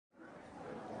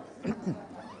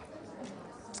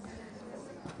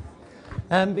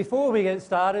Before we get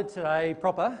started today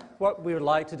proper, what we would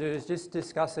like to do is just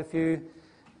discuss a few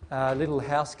little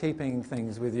housekeeping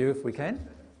things with you if we can,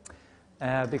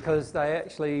 because they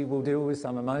actually will deal with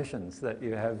some emotions that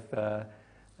you have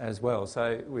as well.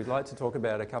 So we'd like to talk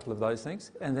about a couple of those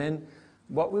things, and then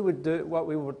what we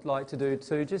would like to do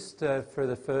too, just for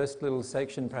the first little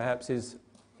section perhaps, is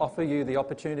offer you the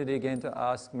opportunity again to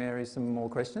ask Mary some more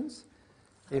questions,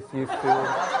 if you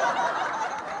feel,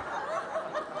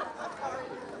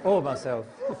 or myself,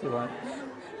 if you want.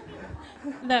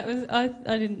 That was,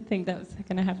 I didn't think that was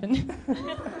going to happen.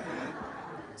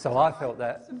 So I felt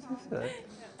that. So.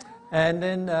 And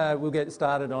then we'll get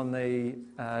started on the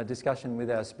discussion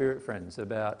with our spirit friends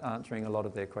about answering a lot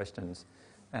of their questions.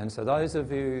 And so those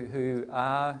of you who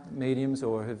are mediums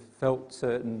or have felt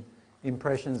certain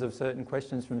impressions of certain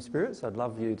questions from spirits, I'd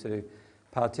love you to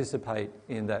participate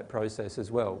in that process as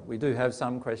well. We do have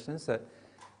some questions that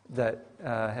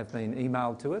have been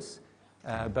emailed to us,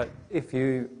 but if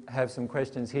you have some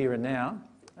questions here and now,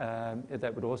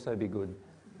 that would also be good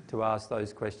to ask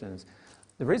those questions.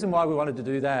 The reason why we wanted to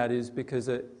do that is because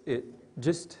it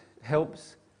just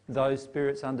helps those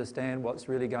spirits understand what's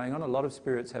really going on. A lot of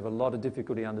spirits have a lot of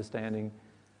difficulty understanding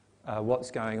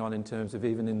what's going on in terms of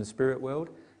even in the spirit world,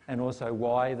 and also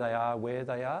why they are where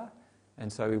they are.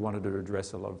 And so we wanted to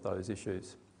address a lot of those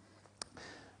issues.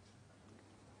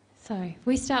 So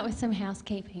we start with some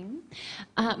housekeeping.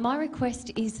 My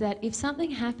request is that if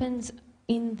something happens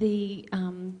in the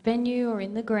venue or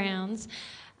in the grounds,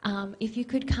 if you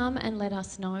could come and let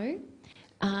us know.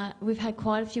 We've had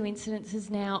quite a few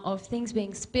incidences now of things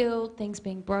being spilled, things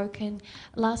being broken.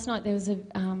 Last night there was a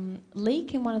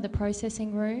leak in one of the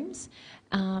processing rooms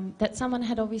that someone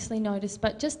had obviously noticed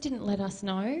but just didn't let us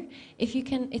know. If you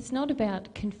can, it's not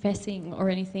about confessing or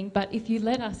anything, but if you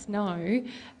let us know,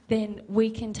 then we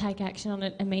can take action on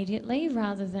it immediately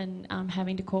rather than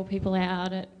having to call people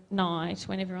out at night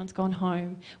when everyone's gone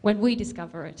home, when we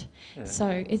discover it. Yeah.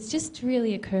 So it's just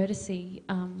really a courtesy.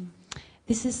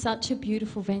 This is such a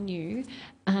beautiful venue,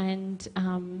 and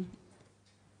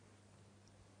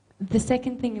the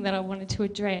second thing that I wanted to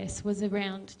address was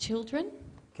around children.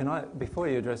 Can I, before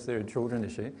you address the children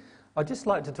issue, I'd just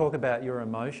like to talk about your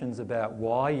emotions about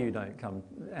why you don't come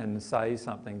and say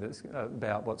something that's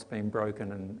about what's been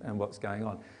broken and what's going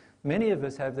on. Many of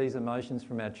us have these emotions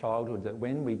from our childhood that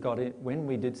when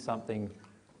we did something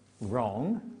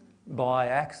wrong by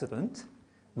accident,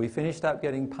 we finished up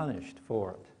getting punished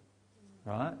for it.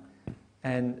 Right?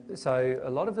 And so a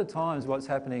lot of the times what's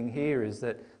happening here is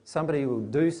that somebody will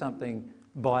do something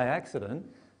by accident,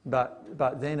 but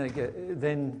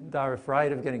then they're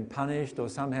afraid of getting punished or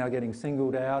somehow getting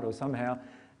singled out or somehow,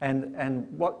 and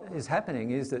what is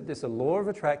happening is that there's a law of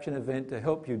attraction event to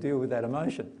help you deal with that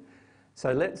emotion.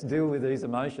 So let's deal with these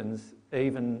emotions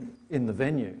even in the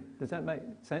venue. Does that make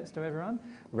sense to everyone?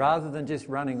 Rather than just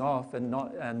running off and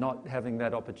not having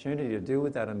that opportunity to deal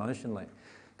with that emotionally.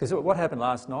 Because what happened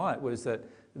last night was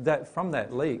that from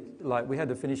that leak, like we had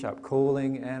to finish up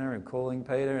calling Anna and calling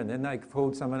Peter, and then they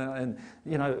called someone, and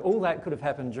you know, all that could have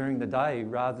happened during the day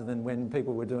rather than when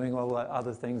people were doing all the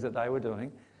other things that they were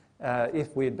doing,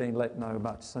 if we had been let know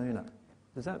much sooner.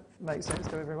 Does that make sense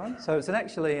to everyone? So it's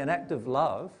actually an act of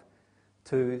love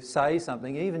to say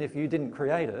something, even if you didn't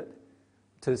create it,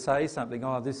 to say something,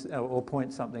 or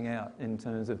point something out in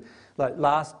terms of, like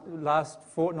last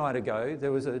fortnight ago,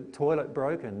 there was a toilet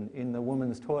broken in the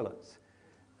women's toilets.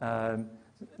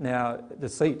 Now, the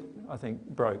seat, I think,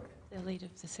 broke. The lid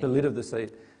of the seat. The lid of the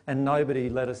seat. And nobody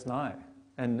let us know.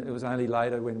 And it was only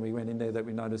later when we went in there that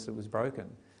we noticed it was broken.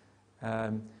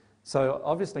 So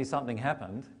obviously something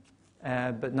happened,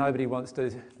 but nobody wants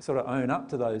to sort of own up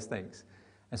to those things.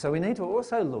 And so we need to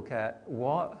also look at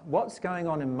what's going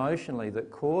on emotionally that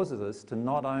causes us to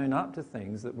not own up to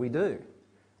things that we do.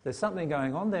 There's something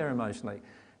going on there emotionally.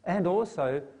 And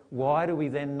also, why do we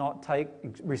then not take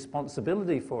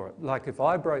responsibility for it? Like if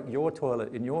I broke your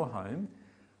toilet in your home,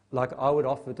 like I would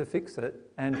offer to fix it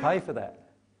and pay for that.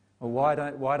 Well,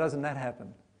 why doesn't that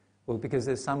happen? Well, because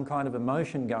there's some kind of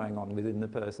emotion going on within the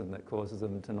person that causes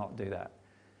them to not do that.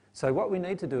 So what we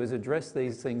need to do is address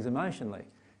these things emotionally.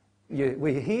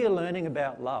 We're here learning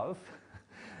about love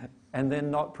and then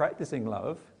not practicing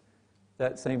love.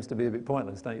 That seems to be a bit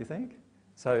pointless, don't you think?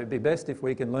 So it'd be best if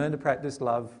we can learn to practice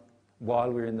love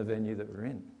while we're in the venue that we're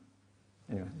in.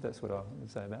 Anyway, that's what I would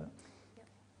say about it. Yep.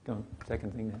 Go on,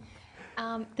 second thing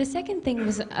now. The second thing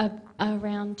was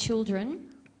around children.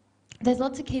 There's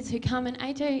lots of kids who come, and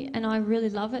AJ and I really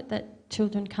love it that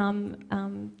children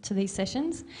come to these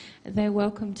sessions. They're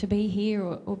welcome to be here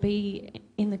or be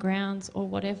in the grounds or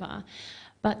whatever.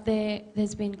 But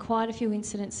there's been quite a few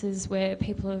incidences where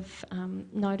people have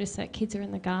noticed that kids are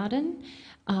in the garden,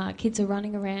 kids are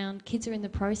running around, kids are in the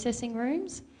processing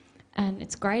rooms. And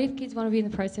it's great if kids want to be in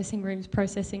the processing rooms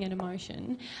processing an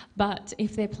emotion, but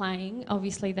if they're playing,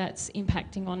 obviously that's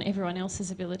impacting on everyone else's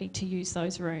ability to use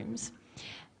those rooms.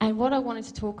 And what I wanted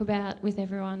to talk about with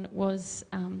everyone was,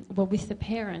 well, with the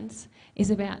parents,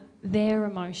 is about their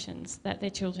emotions that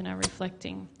their children are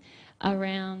reflecting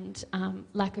around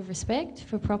lack of respect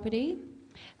for property,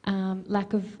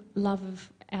 lack of love of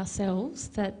ourselves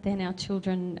that then our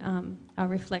children are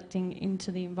reflecting into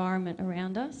the environment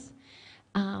around us.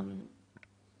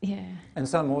 Yeah. And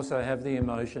some also have the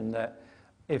emotion that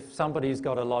if somebody's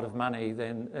got a lot of money,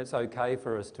 then it's okay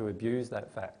for us to abuse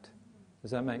that fact.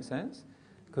 Does that make sense?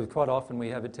 Because quite often we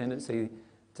have a tendency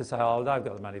to say, oh, they've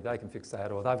got the money, they can fix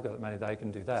that, or they've got the money, they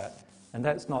can do that. And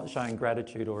that's not showing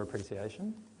gratitude or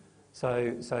appreciation.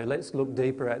 So let's look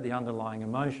deeper at the underlying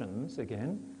emotions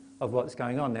again of what's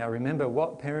going on. Now remember,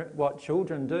 what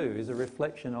children do is a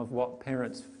reflection of what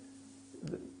parents,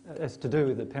 it's to do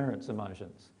with the parents'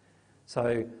 emotions.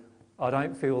 So I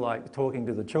don't feel like talking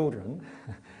to the children.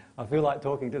 I feel like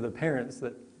talking to the parents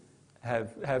that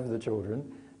have the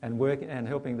children and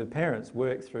helping the parents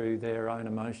work through their own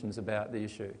emotions about the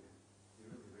issue.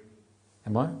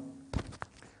 Am I?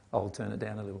 I'll turn it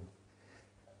down a little.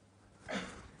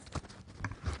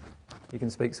 You can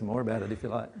speak some more about it if you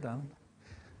like, darling.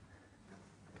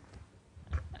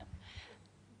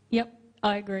 Yep,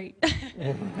 I agree.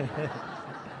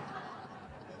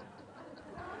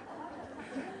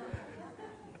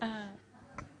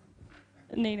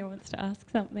 Nina wants to ask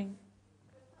something.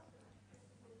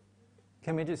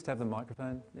 Can we just have the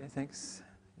microphone? Yeah, thanks.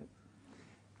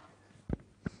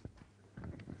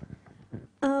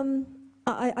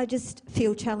 I just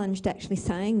feel challenged actually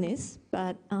saying this,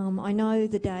 but I know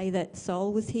the day that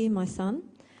Sol was here, my son,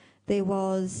 there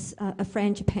was a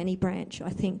frangipani branch, I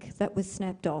think, that was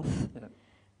snapped off. Yeah.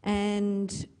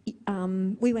 And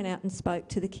we went out and spoke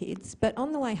to the kids. But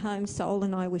on the way home, Sol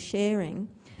and I were sharing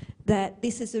that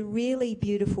this is a really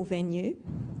beautiful venue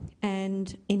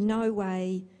and in no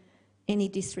way any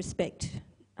disrespect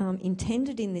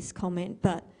intended in this comment,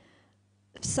 but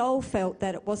Sol felt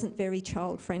that it wasn't very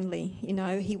child-friendly. You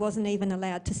know, he wasn't even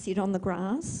allowed to sit on the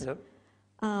grass. Yep.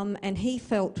 And he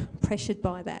felt pressured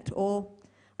by that. Or,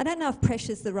 I don't know if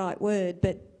pressure's the right word,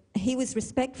 but he was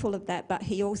respectful of that, but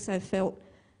he also felt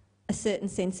a certain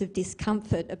sense of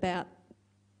discomfort about,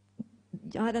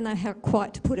 I don't know how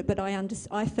quite to put it, but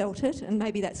I felt it, and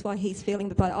maybe that's why he's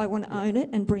feeling it, but I want to own it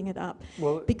and bring it up.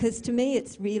 Well, because to me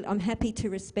it's real. I'm happy to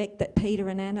respect that Peter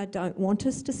and Anna don't want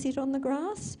us to sit on the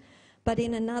grass, but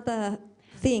in another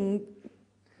thing,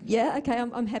 yeah, okay,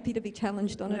 I'm happy to be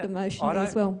challenged on it emotionally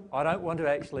as well. I don't want to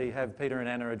actually have Peter and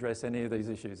Anna address any of these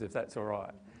issues, if that's all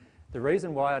right. The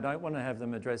reason why I don't want to have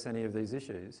them address any of these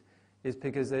issues is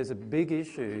because there's a big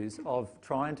issues of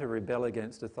trying to rebel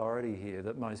against authority here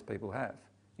that most people have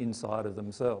inside of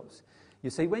themselves. You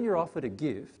see, when you're offered a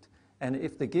gift, and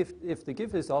if the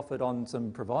gift is offered on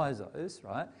some provisos,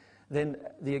 right, then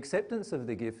the acceptance of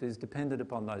the gift is dependent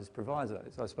upon those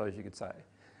provisos, I suppose you could say.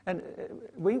 And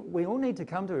we all need to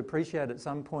come to appreciate at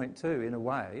some point too, in a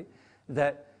way,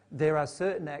 that there are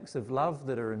certain acts of love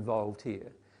that are involved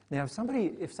here. Now,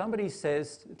 if somebody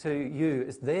says to you,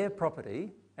 it's their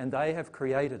property, and they have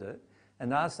created it,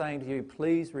 and they're saying to you,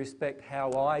 please respect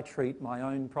how I treat my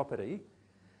own property,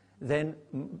 then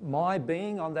my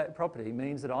being on that property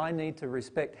means that I need to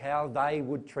respect how they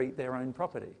would treat their own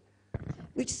property.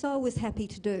 Which Sol was happy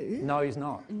to do. No, he's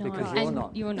not, No, because you're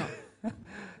not. You're not.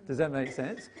 Does that make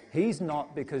sense? He's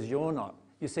not because you're not.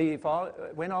 You see,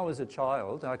 when I was a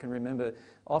child, I can remember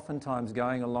oftentimes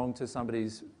going along to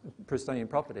somebody's pristine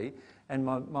property, and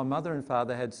my mother and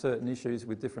father had certain issues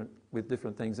with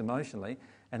different things emotionally,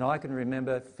 and I can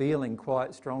remember feeling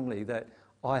quite strongly that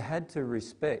I had to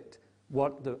respect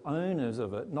what the owners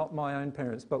of it, not my own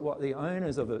parents, but what the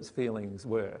owners of its feelings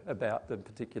were about the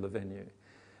particular venue.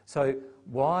 So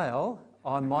while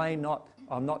I'm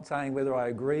not saying whether I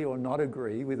agree or not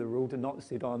agree with the rule to not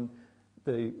sit on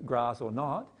the grass or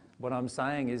not. What I'm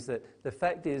saying is that the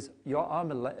fact is,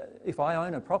 if I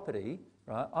own a property,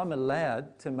 right, I'm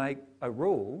allowed to make a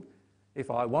rule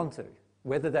if I want to.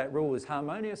 Whether that rule is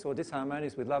harmonious or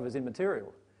disharmonious with love is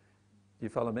immaterial. Do you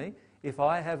follow me? If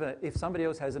somebody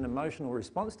else has an emotional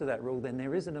response to that rule, then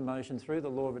there is an emotion through the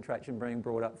law of attraction being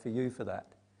brought up for you for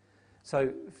that.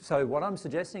 So what I'm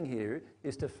suggesting here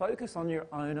is to focus on your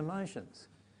own emotions.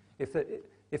 If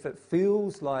it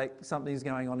feels like something's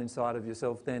going on inside of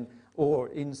yourself, then, or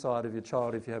inside of your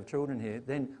child if you have children here,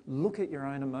 then look at your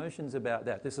own emotions about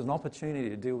that. This is an opportunity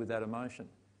to deal with that emotion.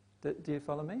 Do you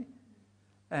follow me?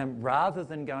 And rather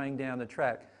than going down the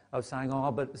track of saying,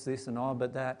 oh, but it's this and oh,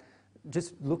 but that,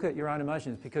 just look at your own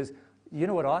emotions, because you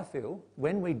know what I feel?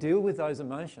 When we deal with those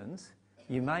emotions,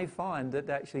 you may find that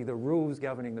actually the rules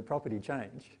governing the property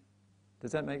change.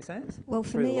 Does that make sense? Well,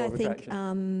 for Through the me, law I of think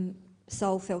attraction.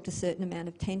 Sol felt a certain amount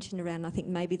of tension around, and I think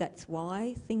maybe that's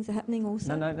why things are happening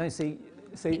also. No, see,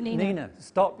 Nina. Nina,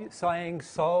 stop saying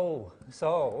soul.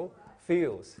 Soul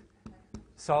feels.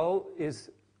 Soul is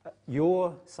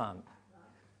your son.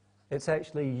 It's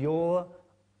actually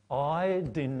I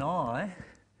deny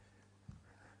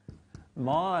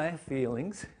my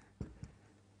feelings,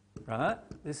 right?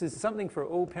 This is something for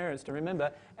all parents to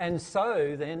remember, and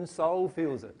so then soul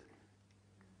feels it,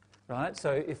 right?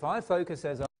 So if I focus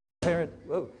as a parent,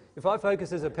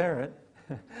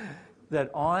 that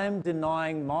I'm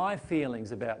denying my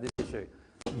feelings about this issue,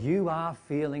 you are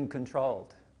feeling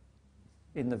controlled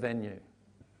in the venue,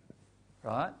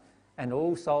 right? And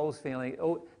all Soul's feeling,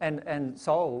 and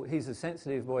Soul, he's a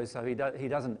sensitive boy, so he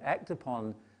doesn't act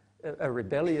upon a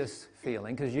rebellious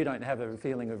feeling, because you don't have a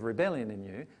feeling of rebellion in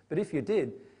you. But if you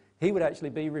did, he would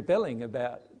actually be rebelling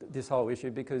about this whole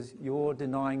issue, because you're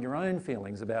denying your own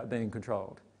feelings about being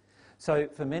controlled. So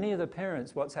for many of the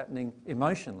parents, what's happening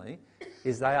emotionally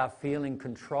is they are feeling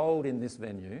controlled in this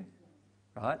venue,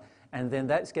 right? And then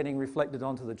that's getting reflected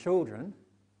onto the children,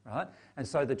 right? And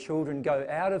so the children go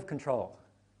out of control.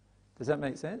 Does that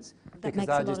make sense? Because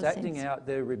they're just acting out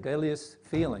their rebellious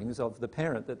feelings of the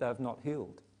parent that they've not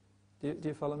healed. Do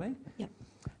you follow me? Yep.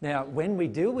 Now, when we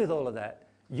deal with all of that,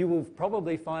 you will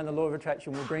probably find the law of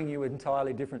attraction will bring you an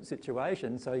entirely different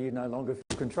situation, so you no longer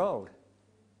feel controlled.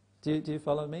 Do you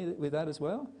follow me with that as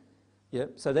well?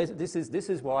 Yep. So this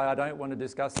is why I don't want to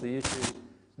discuss the issue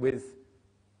with,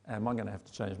 I'm going to have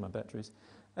to change my batteries,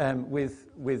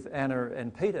 with Anna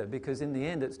and Peter, because in the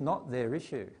end it's not their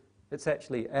issue. It's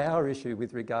actually our issue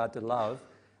with regard to love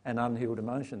and unhealed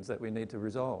emotions that we need to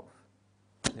resolve.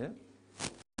 Yeah?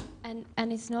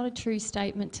 And it's not a true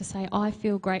statement to say, I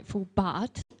feel grateful,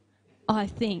 but I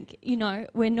think,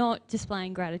 we're not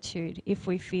displaying gratitude if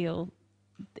we feel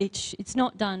it's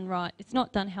not done right. It's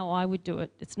not done how I would do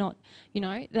it. It's not,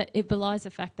 that it belies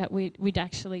the fact that we'd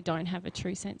actually don't have a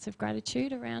true sense of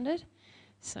gratitude around it.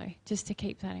 So just to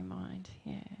keep that in mind,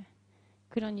 yeah.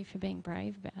 Good on you for being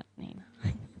brave about it, Nina.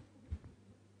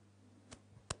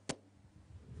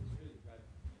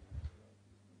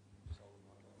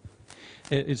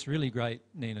 It's really great,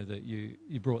 Nina, that you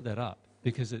brought that up,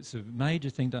 because it's a major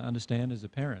thing to understand as a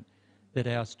parent, that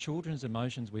our children's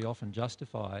emotions we often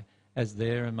justify as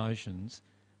their emotions,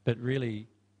 but really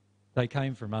they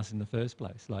came from us in the first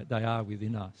place, like they are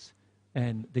within us.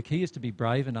 And the key is to be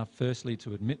brave enough, firstly,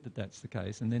 to admit that that's the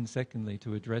case, and then secondly,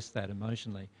 to address that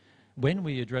emotionally. When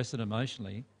we address it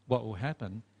emotionally, what will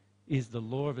happen is the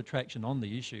law of attraction on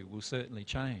the issue will certainly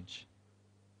change,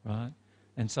 right?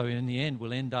 And so in the end,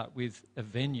 we'll end up with a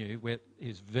venue where it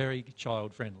is very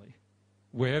child-friendly,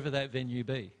 wherever that venue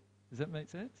be. Does that make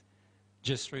sense?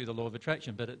 Just through the law of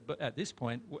attraction. But at this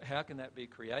point, how can that be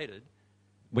created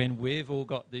when we've all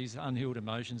got these unhealed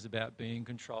emotions about being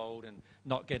controlled and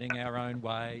not getting our own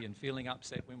way and feeling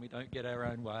upset when we don't get our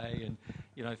own way? And,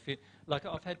 like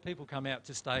I've had people come out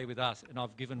to stay with us, and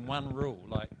I've given one rule,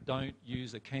 like don't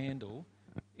use a candle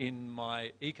in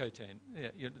my eco tent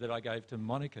that I gave to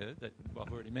Monica, that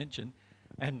I've already mentioned,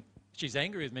 and she's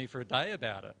angry with me for a day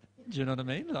about it. Do you know what I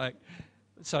mean? Like,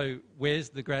 so where's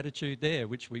the gratitude there,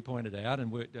 which we pointed out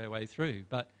and worked our way through?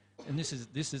 And this is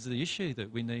the issue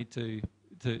that we need to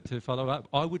follow up.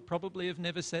 I would probably have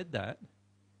never said that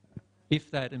if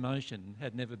that emotion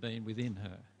had never been within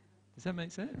her. Does that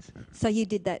make sense? So you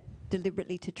did that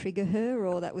deliberately to trigger her,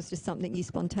 or that was just something you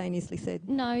spontaneously said?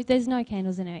 No, there's no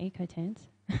candles in our eco tents.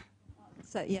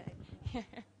 So, yeah.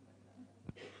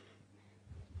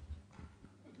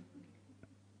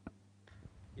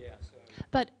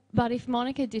 But if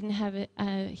Monica didn't have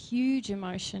a huge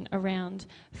emotion around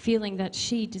feeling that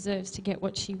she deserves to get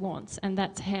what she wants, and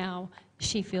that's how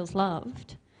she feels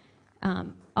loved,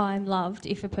 I'm loved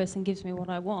if a person gives me what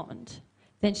I want,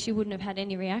 then she wouldn't have had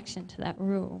any reaction to that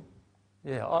rule.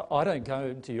 Yeah, I don't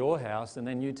go to your house and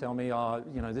then you tell me,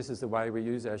 this is the way we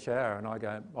use our shower, and I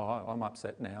go, oh, I'm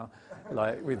upset now,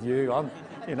 like with you, I'm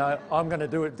going to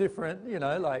do it different,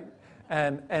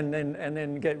 and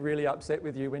then get really upset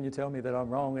with you when you tell me that I'm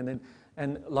wrong,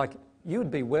 and you would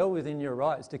be well within your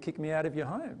rights to kick me out of your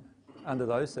home under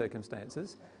those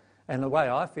circumstances. And the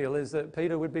way I feel is that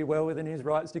Peter would be well within his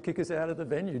rights to kick us out of the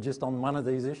venue just on one of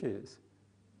these issues,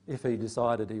 if he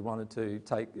decided he wanted to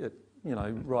take it,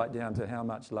 right down to how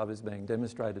much love is being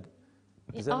demonstrated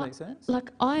Does that make sense? Like,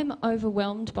 I'm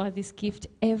overwhelmed by this gift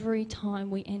every time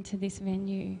we enter this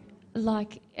venue.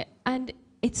 Like, and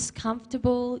it's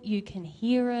comfortable, you can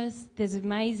hear us, there's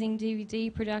amazing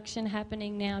DVD production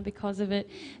happening now because of it.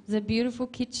 There's a beautiful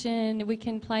kitchen, we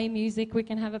can play music, we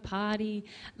can have a party,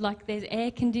 like there's air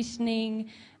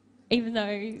conditioning, even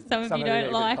though some of you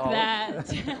don't like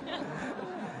that.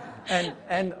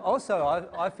 And also,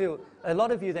 I feel, a lot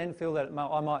of you then feel that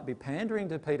I might be pandering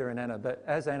to Peter and Anna, but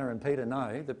as Anna and Peter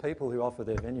know, the people who offer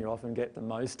their venue often get the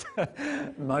most,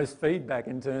 most feedback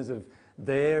in terms of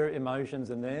their emotions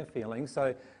and their feelings.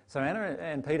 So Anna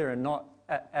and Peter are not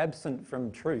absent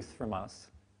from truth from us.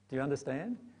 Do you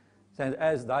understand? So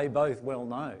as they both well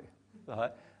know,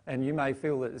 right? And you may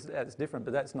feel that that's different,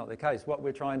 but that's not the case. What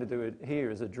we're trying to do here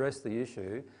is address the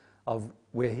issue of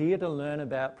we're here to learn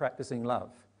about practicing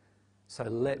love. So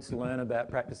let's learn about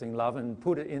practicing love and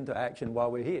put it into action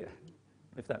while we're here,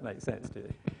 if that makes sense to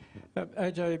you.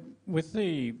 AJ, with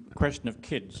the question of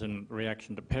kids and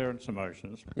reaction to parents'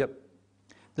 emotions, Yep.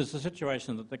 there's a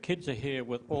situation that the kids are here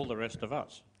with all the rest of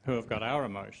us who have got our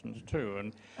emotions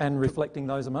too. And reflecting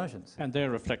those emotions. And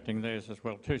they're reflecting theirs as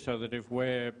well too, so that if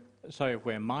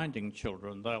we're minding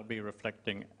children, they'll be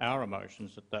reflecting our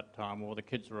emotions at that time, or the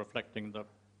kids are reflecting the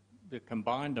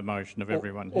combined emotion of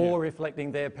everyone here. Or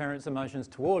reflecting their parents' emotions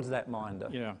towards that minder.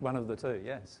 Yeah. One of the two,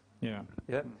 yes. Yeah.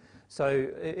 Yep. So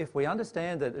if we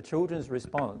understand that a children's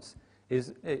response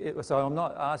is, so I'm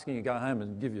not asking you to go home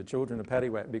and give your children a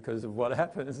paddywhack because of what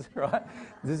happens, right?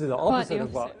 This is the opposite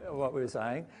of what we're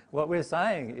saying. What we're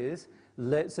saying is,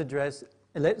 let's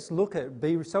look at,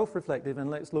 be self-reflective, and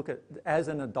let's look at, as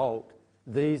an adult,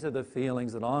 these are the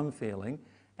feelings that I'm feeling,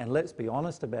 and let's be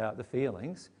honest about the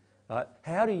feelings.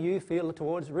 How do you feel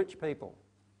towards rich people?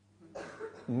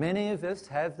 Many of us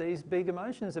have these big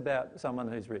emotions about someone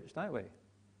who's rich, don't we?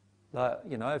 Like,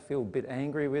 you know, feel a bit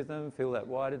angry with them, feel that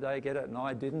why did they get it and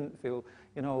I didn't, feel,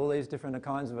 you know, all these different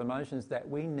kinds of emotions that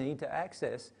we need to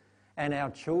access. And our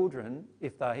children,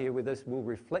 if they're here with us, will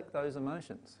reflect those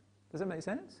emotions. Does that make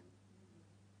sense?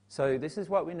 So this is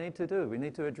what we need to do. We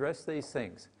need to address these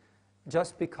things.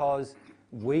 Just because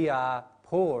we are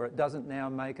poor, it doesn't now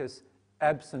make us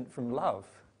absent from love.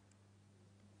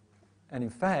 And in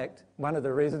fact, one of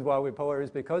the reasons why we're poor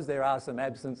is because there are some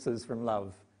absences from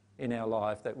love in our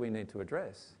life that we need to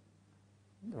address,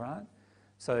 right?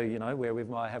 So, you know, where we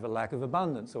might have a lack of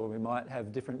abundance, or we might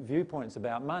have different viewpoints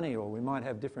about money, or we might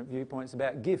have different viewpoints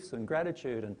about gifts and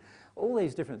gratitude, and all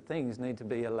these different things need to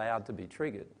be allowed to be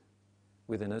triggered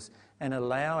within us and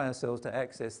allow ourselves to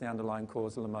access the underlying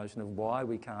causal emotion of why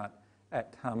we can't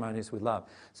act harmonious with love.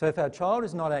 So if our child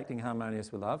is not acting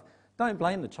harmonious with love, don't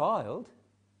blame the child.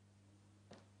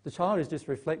 The child is just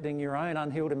reflecting your own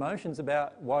unhealed emotions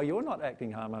about why you're not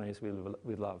acting harmonious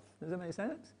with love. Does that make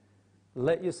sense?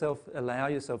 Allow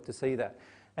yourself to see that.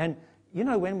 And you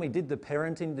know, when we did the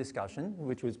parenting discussion,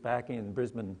 which was back in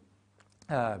Brisbane,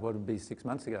 what would be 6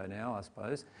 months ago now, I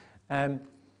suppose,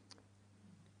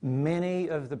 many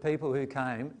of the people who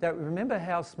came, remember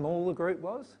how small the group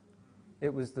was?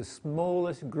 It was the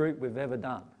smallest group we've ever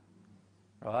done,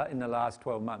 right, in the last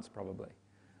 12 months probably.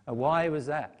 And why was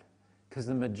that? Because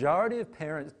the majority of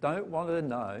parents don't want to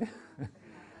know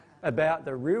about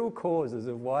the real causes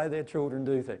of why their children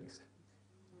do things,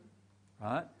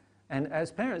 right? And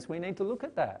as parents, we need to look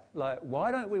at that. Like,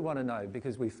 why don't we want to know?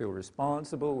 Because we feel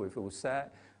responsible, we feel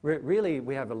sad. Really,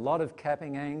 we have a lot of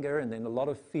capping anger and then a lot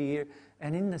of fear.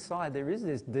 And inside, there is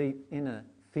this deep inner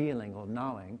feeling or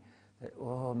knowing that,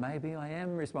 oh, maybe I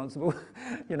am responsible,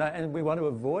 you know, and we want to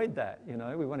avoid that, you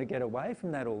know. We want to get away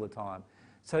from that all the time.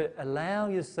 So allow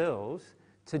yourselves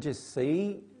to just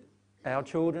see our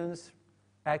children's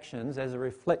actions as a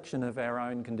reflection of our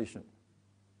own condition,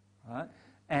 right?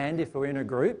 And if we're in a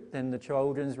group, then the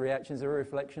children's reactions are a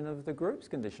reflection of the group's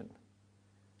condition.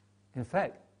 In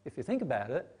fact, if you think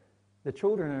about it, the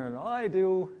children are an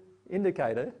ideal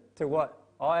indicator to what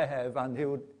I have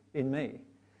unhealed in me.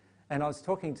 And I was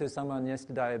talking to someone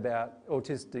yesterday about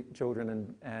autistic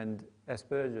children and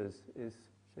Asperger's. Is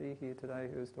she here today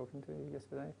who was talking to you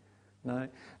yesterday? No.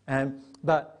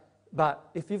 But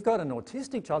if you've got an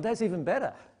autistic child, that's even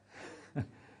better.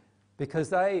 Because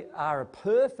they are a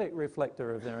perfect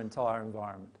reflector of their entire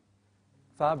environment.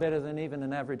 Far better than even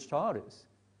an average child is.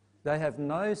 They have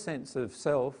no sense of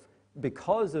self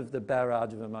because of the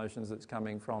barrage of emotions that's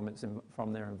coming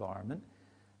from their environment.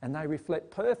 And they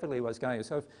reflect perfectly what's going on.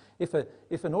 So if an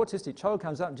autistic child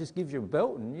comes up and just gives you a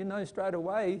belting, you know straight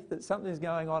away that something's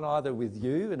going on either with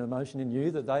you, an emotion in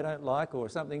you that they don't like, or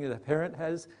something that a parent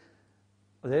has,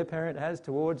 or their parent has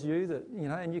towards you, that, you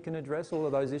know, and you can address all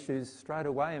of those issues straight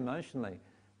away emotionally.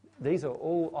 These are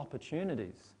all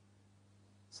opportunities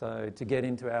So to get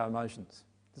into our emotions.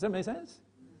 Does that make sense?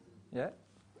 Yeah?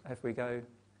 If we go...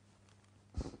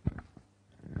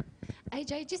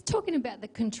 AJ, just talking about the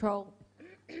control,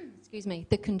 excuse me,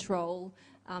 the control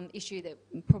issue that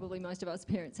probably most of us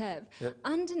parents have. Yep.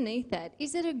 Underneath that,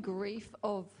 is it a grief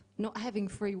of not having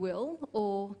free will,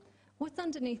 or what's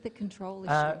underneath the control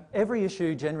issue? Every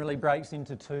issue generally breaks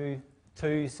into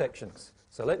two sections.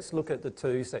 So let's look at the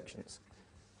two sections.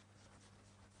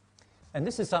 And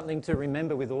this is something to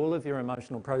remember with all of your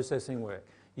emotional processing work.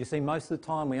 You see, most of the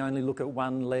time we only look at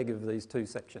one leg of these two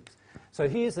sections. So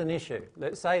here's an issue.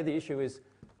 Let's say the issue is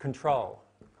control,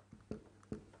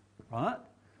 right?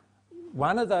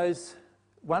 One of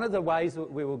the ways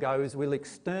that we will go is we'll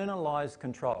externalise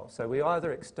control. So we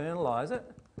either externalise it,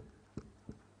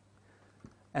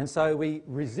 and so we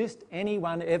resist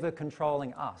anyone ever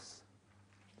controlling us.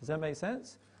 Does that make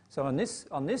sense? So on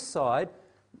this side,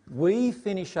 we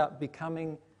finish up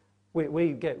becoming,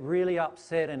 we get really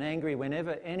upset and angry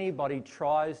whenever anybody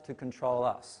tries to control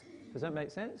us. Does that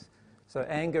make sense? So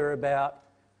anger about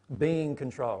being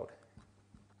controlled.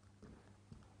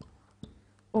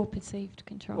 Or perceived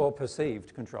control. Or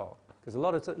perceived control. Because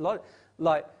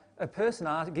like a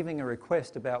person giving a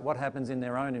request about what happens in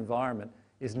their own environment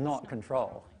is not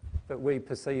control. But we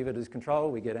perceive it as control,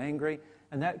 we get angry,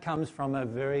 and that comes from a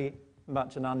very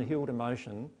much an unhealed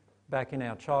emotion back in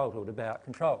our childhood about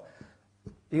control.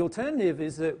 The alternative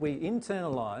is that we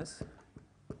internalise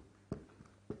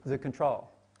the control.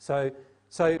 So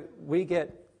we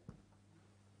get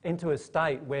into a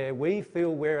state where we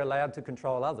feel we're allowed to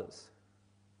control others.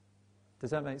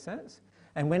 Does that make sense?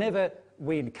 And whenever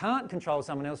we can't control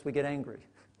someone else, we get angry.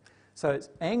 So it's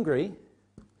angry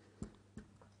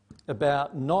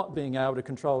about not being able to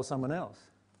control someone else.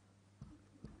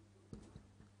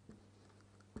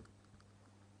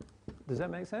 Does that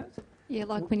make sense? Yeah,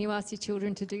 like when you ask your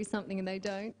children to do something and they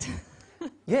don't.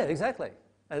 Yeah, exactly.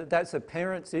 That's a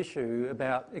parent's issue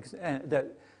about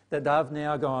that they've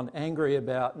now gone angry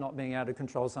about not being able to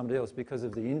control somebody else because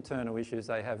of the internal issues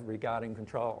they have regarding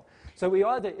control. So we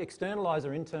either externalise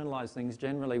or internalise things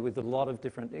generally with a lot of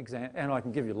different examples, and I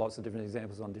can give you lots of different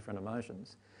examples on different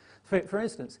emotions. For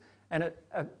instance,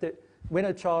 when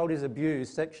a child is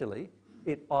abused sexually,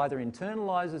 it either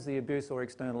internalises the abuse or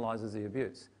externalises the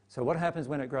abuse. So what happens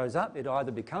when it grows up? It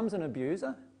either becomes an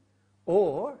abuser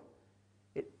or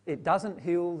it doesn't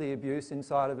heal the abuse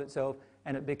inside of itself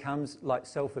and it becomes like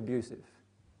self-abusive.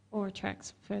 Or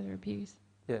attracts further abuse.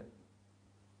 Yeah.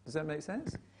 Does that make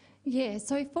sense? Yeah,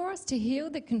 so for us to heal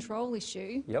the control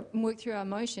issue and work through our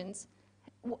emotions,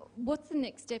 what's the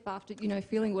next step after,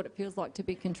 feeling what it feels like to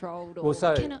be controlled? Or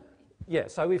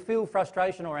so we feel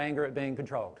frustration or anger at being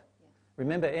controlled. Yeah.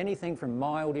 Remember, anything from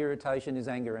mild irritation is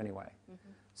anger anyway.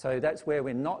 Mm-hmm. So that's where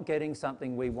we're not getting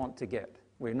something we want to get.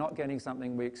 We're not getting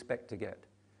something we expect to get.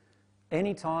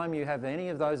 Anytime you have any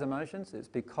of those emotions, it's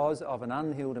because of an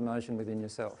unhealed emotion within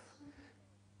yourself.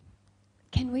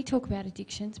 Can we talk about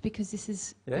addictions? Because this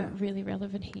is really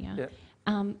relevant here.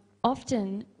 Yeah.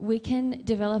 Often we can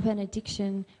develop an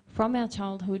addiction from our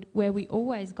childhood where we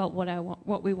always got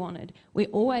what we wanted. We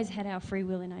always had our free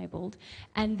will enabled.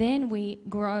 And then we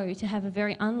grow to have a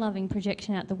very unloving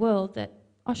projection out the world that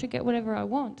I should get whatever I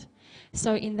want.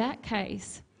 So in that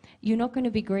case, you're not going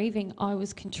to be grieving, I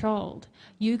was controlled.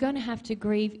 You're going to have to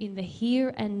grieve in the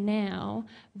here and now,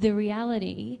 the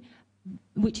reality,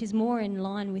 which is more in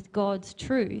line with God's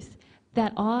truth,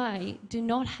 that I do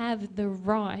not have the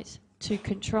right to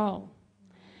control.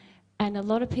 And a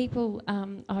lot of people,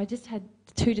 I just had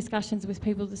 2 discussions with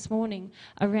people this morning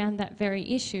around that very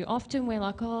issue. Often we're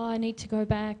like, I need to go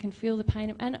back and feel the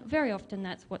pain. And very often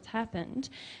that's what's happened.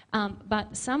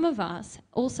 But some of us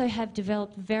also have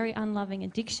developed very unloving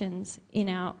addictions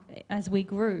as we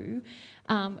grew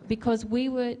because we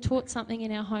were taught something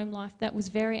in our home life that was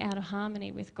very out of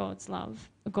harmony with God's love,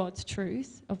 God's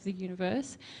truth of the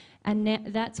universe. And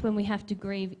that's when we have to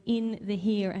grieve in the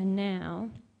here and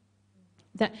now.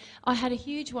 That I had a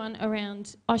huge one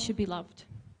around I should be loved.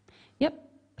 Yep,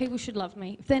 people should love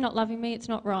me. If they're not loving me, it's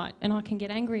not right. And I can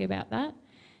get angry about that.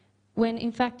 When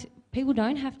in fact, people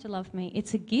don't have to love me.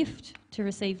 It's a gift to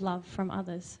receive love from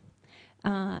others.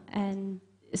 And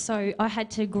so I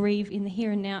had to grieve in the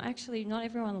here and now. Actually, not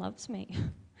everyone loves me.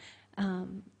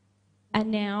 And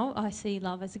now I see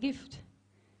love as a gift.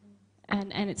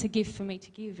 And it's a gift for me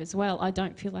to give as well. I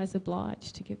don't feel as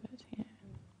obliged to give it. Yeah.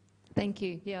 Thank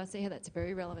you. Yeah, I see how that's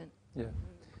very relevant. Yeah.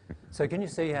 So can you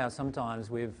see how sometimes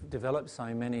we've developed so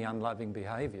many unloving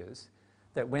behaviours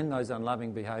that when those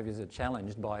unloving behaviours are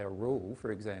challenged by a rule,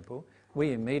 for example,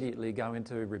 we immediately go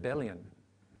into rebellion.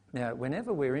 Now,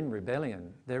 whenever we're in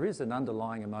rebellion, there is an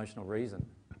underlying emotional reason.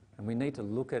 And we need to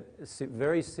look at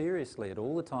very seriously at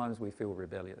all the times we feel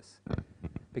rebellious.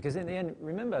 Because in the end,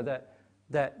 remember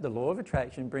that the law of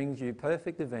attraction brings you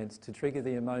perfect events to trigger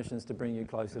the emotions to bring you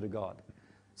closer to God.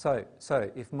 So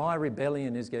if my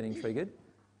rebellion is getting triggered,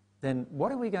 then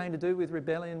what are we going to do with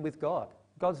rebellion with God?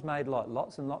 God's made like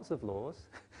lots and lots of laws,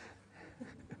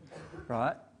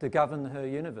 right, to govern her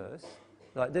universe.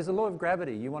 Like, there's a law of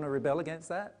gravity. You want to rebel against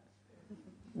that?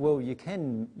 Well, you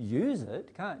can use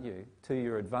it, can't you, to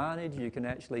your advantage. You can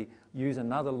actually use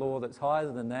another law that's higher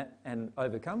than that and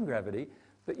overcome gravity.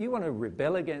 But you want to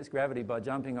rebel against gravity by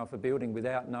jumping off a building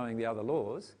without knowing the other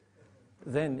laws,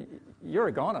 then you're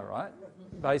a goner, right?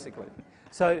 Basically.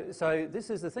 So this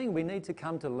is the thing. We need to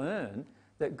come to learn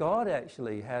that God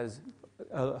actually has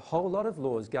a whole lot of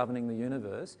laws governing the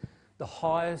universe, the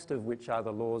highest of which are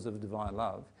the laws of divine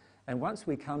love. And once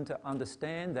we come to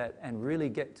understand that and really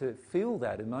get to feel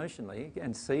that emotionally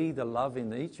and see the love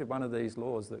in each of one of these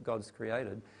laws that God's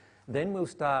created, then we'll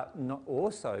start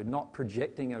not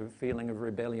projecting a feeling of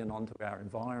rebellion onto our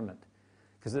environment.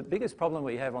 Because the biggest problem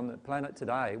we have on the planet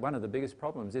today, one of the biggest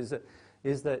problems, is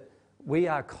that we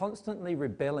are constantly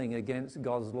rebelling against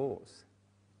God's laws.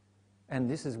 And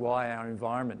this is why our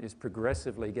environment is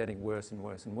progressively getting worse and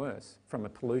worse and worse from a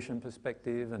pollution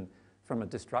perspective and from a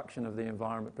destruction of the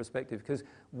environment perspective, because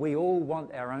we all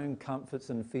want our own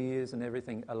comforts and fears and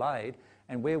everything allayed,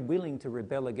 and we're willing to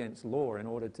rebel against law in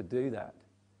order to do that.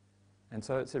 And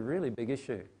so it's a really big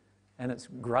issue. And it's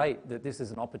great that this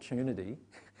is an opportunity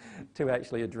to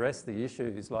actually address the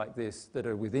issues like this that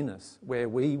are within us, where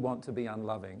we want to be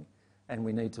unloving, and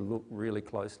we need to look really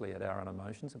closely at our own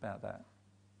emotions about that.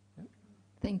 Yep.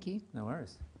 Thank you. No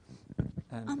worries.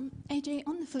 AJ,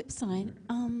 on the flip side,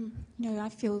 I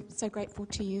feel so grateful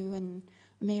to you and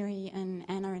Mary and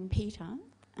Anna and Peter.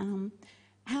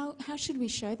 How should we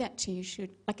show that to you?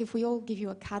 If we all give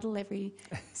you a cuddle every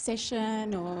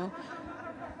session, or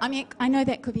I know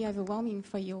that could be overwhelming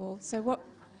for you all. So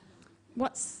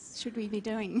what should we be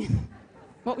doing?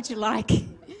 What would you like?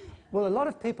 Well, a lot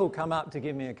of people come up to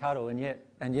give me a cuddle, and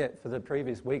yet for the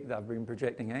previous week they've been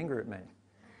projecting anger at me.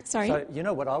 Sorry? So you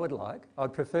know what I would like?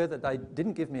 I'd prefer that they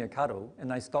didn't give me a cuddle and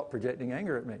they stopped projecting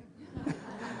anger at me.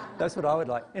 That's what I would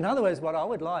like. In other words, what I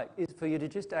would like is for you to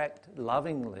just act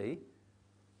lovingly,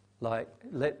 like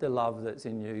let the love that's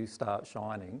in you start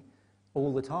shining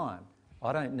all the time.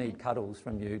 I don't need cuddles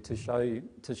from you to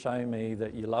show me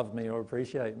that you love me or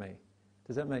appreciate me.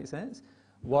 Does that make sense?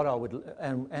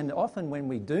 And often when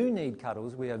we do need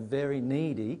cuddles, we are very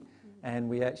needy, and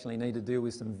we actually need to deal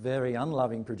with some very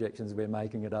unloving projections we're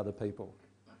making at other people.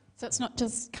 So it's not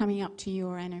just coming up to you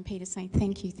or Anna and Peter saying,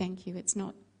 thank you. It's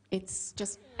not, it's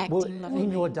just acting lovingly.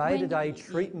 In your day-to-day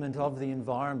treatment of the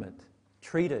environment,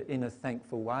 treat it in a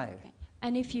thankful way.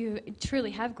 And if you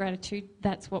truly have gratitude,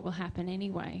 that's what will happen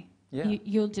anyway. Yeah.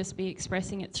 You'll just be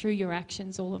expressing it through your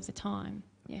actions all of the time.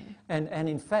 Yeah. And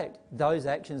in fact, those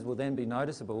actions will then be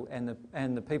noticeable,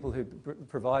 and the people who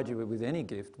provide you with any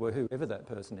gift, whoever that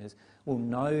person is, will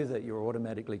know that you're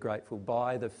automatically grateful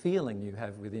by the feeling you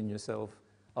have within yourself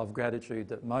of gratitude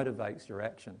that motivates your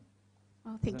action.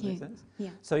 Oh, thank you. Does that make sense?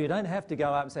 Yeah. So you don't have to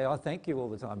go up and say, oh, thank you all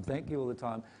the time, thank you all the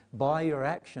time. By your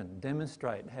action,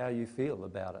 demonstrate how you feel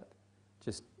about it,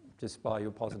 just by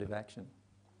your positive action.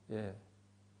 Yeah.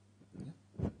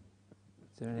 Is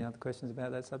there any other questions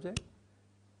about that subject?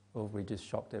 Or have we just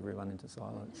shocked everyone into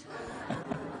silence?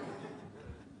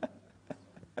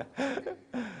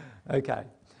 Okay.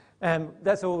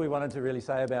 That's all we wanted to really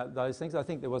say about those things. I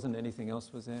think there wasn't anything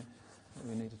else, was there, that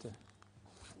we needed to...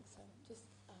 So just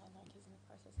like using the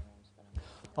processing rooms.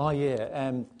 Oh,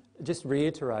 yeah. Just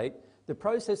reiterate, the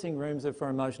processing rooms are for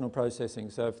emotional processing.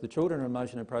 So if the children are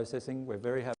emotional processing, we're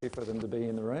very happy for them to be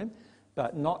in the room,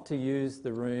 but not to use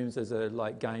the rooms as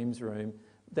a games room.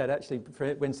 That actually,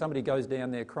 when somebody goes down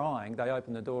there crying, they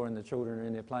open the door and the children are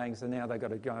in there playing, so now they've got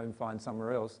to go and find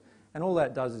somewhere else. And all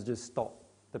that does is just stop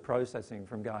the processing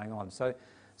from going on. So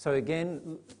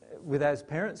again, as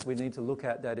parents, we need to look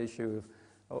at that issue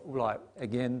of,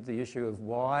 the issue of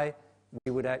why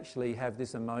we would actually have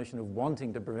this emotion of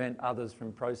wanting to prevent others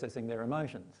from processing their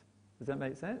emotions. Does that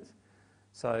make sense?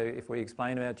 So if we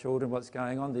explain to our children what's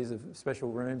going on, these are special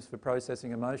rooms for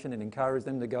processing emotion, and encourage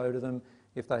them to go to them.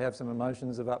 If they have some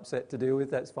emotions of upset to deal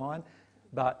with, that's fine.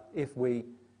 But if we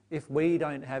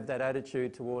don't have that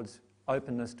attitude towards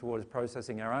openness towards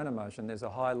processing our own emotion, there's a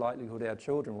high likelihood our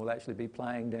children will actually be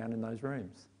playing down in those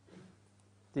rooms.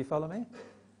 Do you follow me?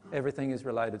 Everything is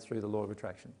related through the law of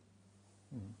attraction.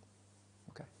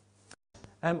 Okay.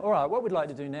 All right, what we'd like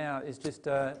to do now is just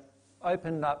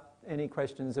open up any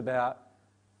questions about...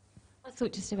 I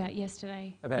thought just about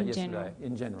yesterday. About yesterday,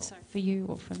 in general. So for you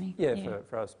or for me? Yeah,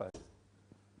 for us both.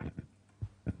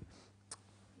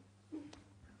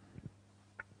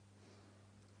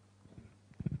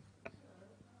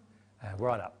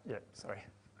 right up. Yeah, sorry.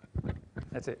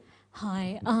 That's it.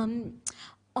 Hi.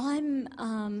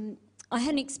 I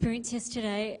had an experience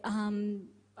yesterday.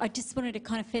 I just wanted to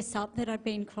kind of fess up that I'd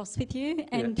been cross with you,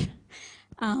 and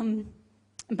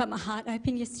but my heart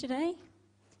opened yesterday,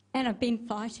 and I've been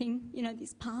fighting,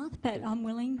 this path. But I'm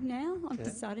willing now. I've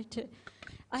decided to.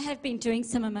 I have been doing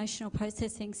some emotional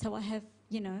processing, so I have,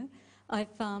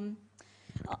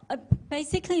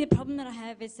 basically the problem that I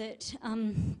have is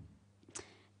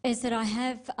that I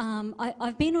have,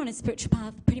 I've been on a spiritual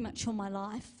path pretty much all my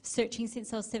life, searching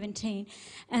since I was 17,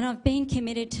 and I've been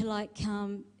committed to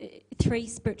 3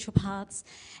 spiritual paths,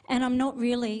 and I'm not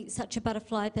really such a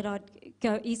butterfly that I'd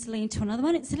go easily into another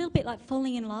one. It's a little bit like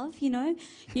falling in love, you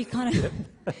kind of,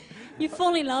 you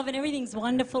fall in love and everything's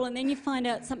wonderful, and then you find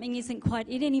out something isn't quite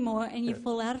it anymore, and you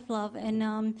fall out of love,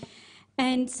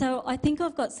 and so I think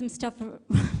I've got some stuff,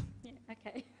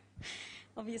 okay.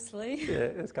 Obviously.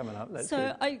 Yeah, it's coming up. That's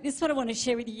so this is what I want to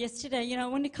share with you yesterday. I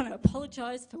want to kind of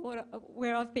apologise for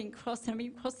where I've been crossed. And I've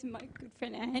been crossing my good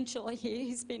friend Angela here,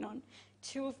 who's been on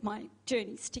 2 of my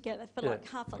journeys together for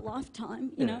half a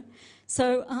lifetime, you know.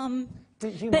 So... do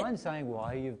you mind saying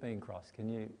why you've been crossed?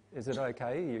 Is it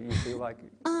okay? You feel like...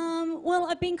 well,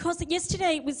 I've been crossed.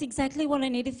 Yesterday was exactly what I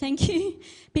needed, thank you,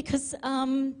 because...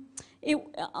 I'm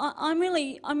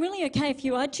really okay if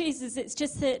you are Jesus. It's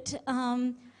just that...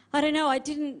 I don't know. I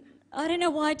don't know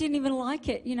why I didn't even like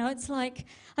it. It's like,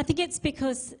 I think it's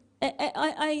because,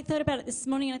 I thought about it this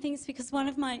morning, and I think it's because one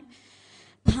of my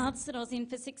paths that I was in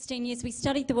for 16 years, we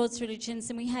studied the world's religions,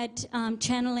 and we had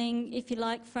channeling, if you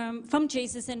like, from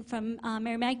Jesus and from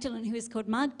Mary Magdalene, who is called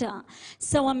Magda.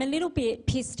 So I'm a little bit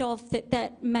pissed off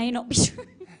that may not be true.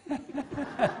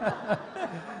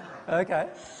 Okay.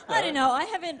 I don't know. I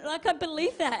haven't, I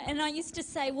believe that. And I used to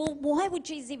say, well, why would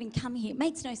Jesus even come here? It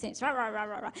makes no sense. Rah, rah, rah,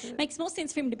 rah, rah. It makes more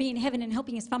sense for him to be in heaven and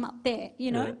helping us from up there,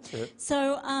 Yeah.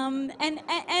 So,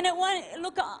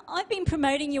 look, I've been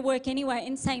promoting your work anyway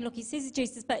and saying, look, he says it's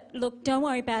Jesus, but look, don't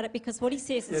worry about it because what he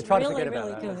says is really,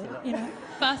 really good.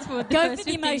 Fast forward. Go for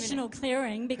the emotional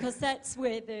clearing because that's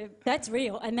where that's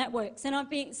real and that works. And I've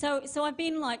been, so I've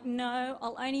been like, no,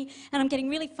 I'll only, and I'm getting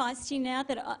really feisty now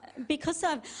that because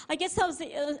I guess I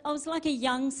was like a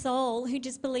young soul who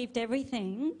just believed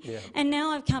everything, and now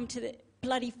I've come to the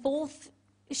bloody 4th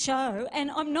show,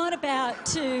 and I'm not about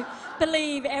to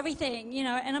believe everything,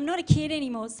 and I'm not a kid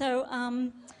anymore. So,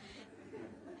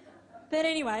 but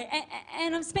anyway,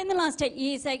 and I've spent the last 8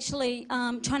 years actually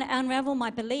trying to unravel my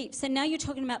beliefs, and now you're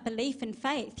talking about belief and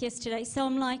faith yesterday. So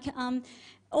I'm like,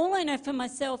 all I know for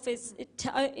myself is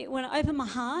when I open my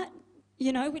heart,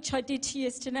 which I did to you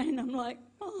yesterday, and I'm like,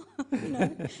 oh,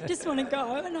 just want to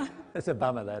go. It's a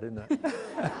bummer, that, isn't it?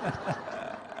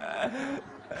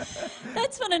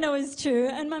 That's what I know is true,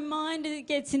 and my mind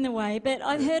gets in the way. But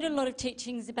I've heard a lot of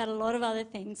teachings about a lot of other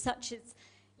things, such as,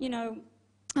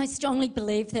 I strongly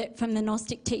believe that from the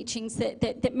Gnostic teachings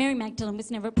that Mary Magdalene was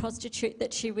never a prostitute,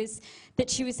 that she was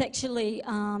actually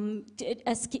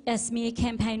a smear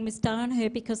campaign was done on her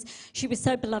because she was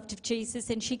so beloved of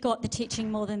Jesus and she got the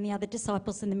teaching more than the other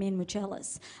disciples and the men were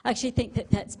jealous. I actually think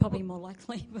that's probably more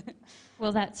likely.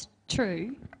 Well, that's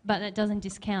true, but that doesn't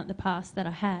discount the past that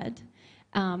I had.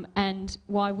 And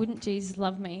why wouldn't Jesus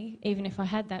love me even if I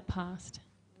had that past?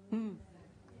 Mm.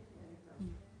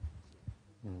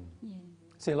 Mm. Yeah.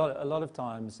 See, a lot of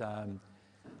times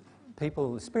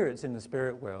people, spirits in the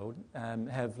spirit world,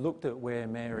 have looked at where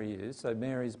Mary is. So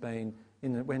Mary's been,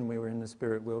 when we were in the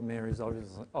spirit world, Mary's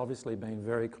obviously been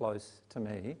very close to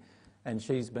me, and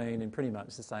she's been in pretty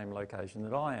much the same location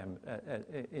that I am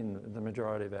in the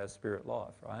majority of our spirit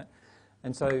life, right?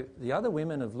 And so the other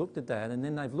women have looked at that, and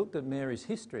then they've looked at Mary's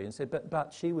history and said,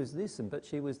 but she was this and but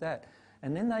she was that.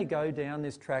 And then they go down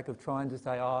this track of trying to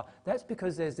say, oh, that's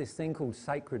because there's this thing called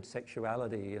sacred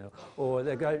sexuality, or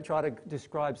they try to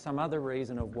describe some other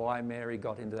reason of why Mary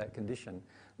got into that condition,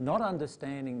 not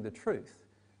understanding the truth.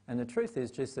 And the truth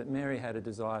is just that Mary had a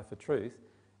desire for truth,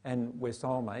 and we're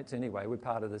soulmates anyway, we're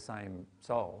part of the same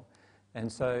soul.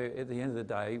 And so at the end of the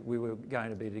day, we were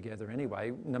going to be together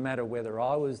anyway, no matter whether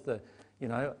I was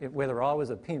whether I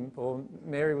was a pimp or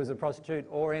Mary was a prostitute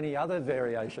or any other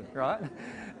variation, right?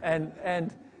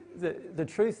 And the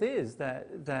truth is that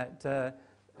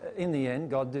in the end,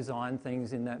 God designed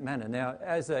things in that manner. Now,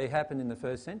 as they happened in the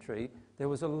 1st century, there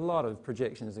was a lot of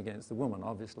projections against the woman,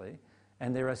 obviously,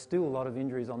 and there are still a lot of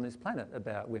injuries on this planet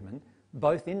about women,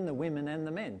 both in the women and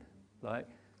the men.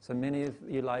 So many of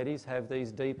you ladies have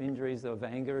these deep injuries of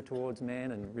anger towards men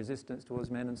and resistance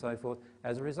towards men and so forth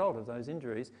as a result of those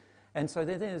injuries. And so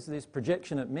there's this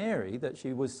projection at Mary that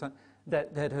she was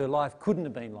that her life couldn't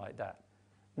have been like that.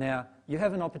 Now, you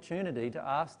have an opportunity to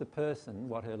ask the person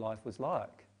what her life was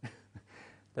like.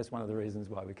 That's one of the reasons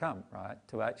why we come, right?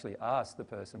 To actually ask the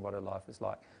person what her life was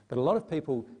like. But a lot of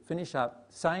people finish up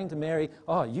saying to Mary,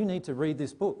 oh, you need to read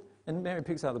this book. And Mary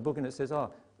picks up the book and it says,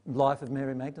 oh, Life of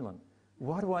Mary Magdalene.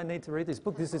 Why do I need to read this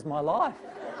book? This is my life.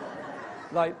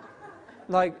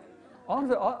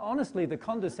 Honestly, the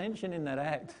condescension in that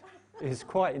act is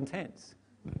quite intense.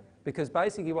 Because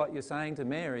basically what you're saying to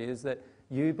Mary is that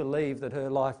you believe that her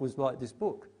life was like this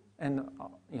book. And,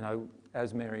 you know,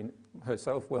 as Mary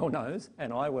herself well knows,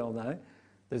 and I well know,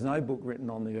 there's no book written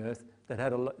on the earth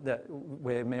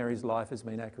where Mary's life has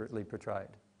been accurately portrayed.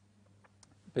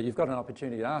 But you've got an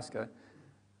opportunity to ask her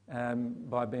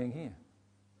by being here.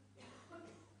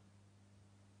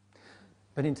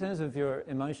 But in terms of your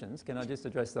emotions, can I just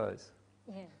address those?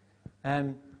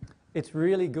 Yeah. It's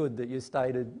really good that you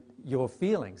stated your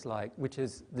feelings, which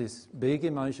is this big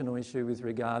emotional issue with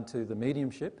regard to the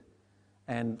mediumship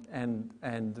and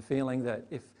the feeling that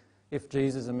if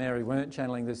Jesus and Mary weren't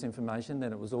channeling this information,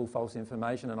 then it was all false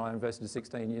information and I invested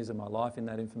 16 years of my life in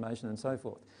that information and so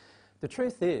forth. The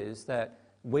truth is that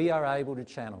we are able to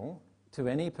channel to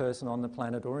any person on the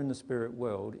planet or in the spirit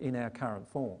world in our current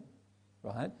form,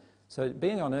 right? So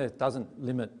being on earth doesn't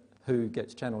limit who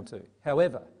gets channeled to.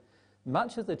 However,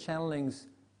 much of the channelings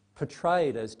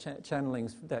portrayed as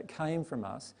channelings that came from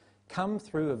us come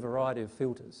through a variety of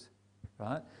filters,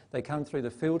 right? They come through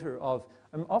the filter of,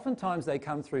 oftentimes they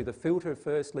come through the filter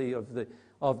firstly of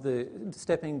the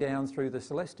stepping down through the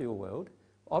celestial world.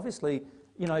 Obviously,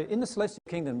 you know, in the celestial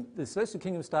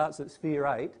kingdom starts at sphere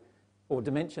 8 or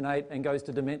dimension 8 and goes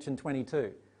to dimension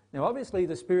 22. Now obviously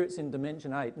the spirits in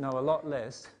dimension 8 know a lot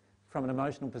less from an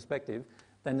emotional perspective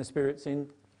than the spirits in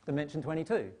dimension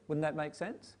 22. Wouldn't that make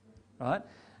sense? Right?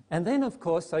 And then, of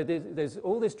course, so there's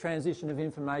all this transition of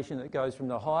information that goes from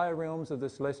the higher realms of the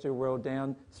celestial world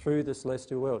down through the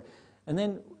celestial world. And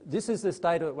then this is the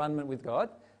state of one-ment with God.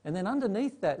 And then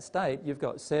underneath that state, you've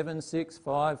got 7, 6,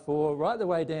 5, 4, right the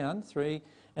way down, 3.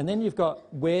 And then you've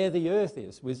got where the earth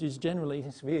is, which is generally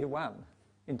sphere 1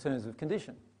 in terms of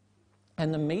condition.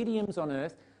 And the mediums on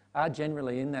earth are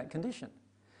generally in that condition.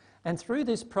 And through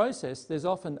this process, there's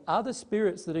often other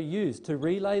spirits that are used to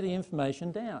relay the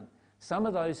information down. Some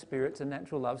of those spirits are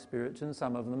natural love spirits and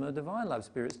some of them are divine love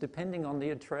spirits, depending on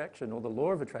the attraction or the law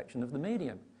of attraction of the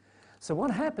medium. So what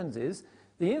happens is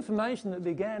the information that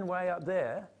began way up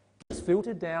there is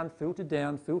filtered down, filtered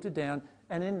down, filtered down,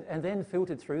 and then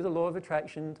filtered through the law of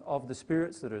attraction of the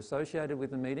spirits that are associated with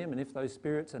the medium. And if those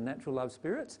spirits are natural love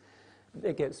spirits,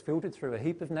 it gets filtered through a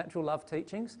heap of natural love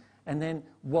teachings. And then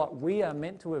what we are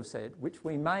meant to have said, which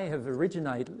we may have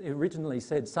originally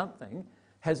said something,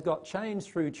 has got changed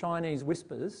through Chinese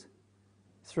whispers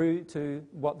through to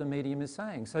what the medium is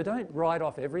saying. So don't write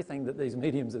off everything that these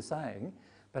mediums are saying,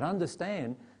 but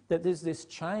understand that there's this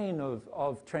chain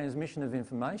of transmission of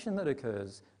information that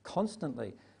occurs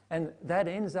constantly. And that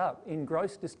ends up in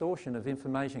gross distortion of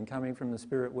information coming from the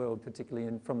spirit world, particularly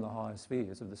from the higher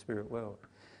spheres of the spirit world.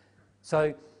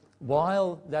 So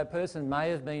while that person may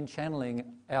have been channeling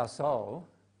our soul,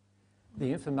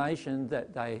 the information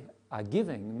that they are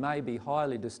giving may be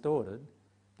highly distorted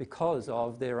because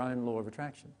of their own law of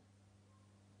attraction.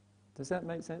 Does that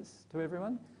make sense to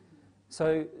everyone?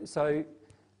 So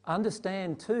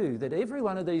understand too that every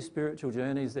one of these spiritual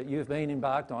journeys that you've been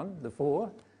embarked on, the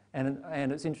 4, and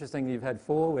it's interesting you've had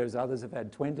 4 whereas others have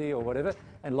had 20 or whatever,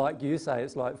 and like you say,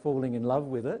 it's like falling in love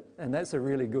with it, and that's a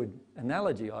really good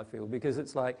analogy, I feel, because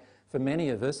it's like for many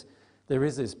of us there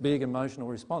is this big emotional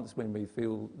response when we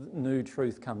feel new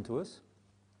truth come to us.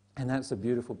 And that's a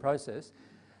beautiful process.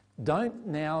 Don't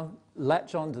now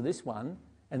latch on to this one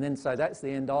and then say that's the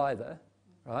end either,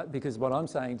 right? Because what I'm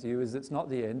saying to you is it's not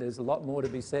the end. There's a lot more to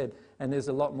be said, and there's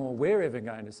a lot more we're ever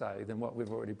going to say than what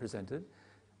we've already presented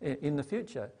in the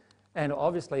future. And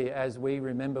obviously, as we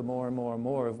remember more and more and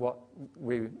more of what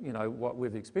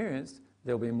we've experienced,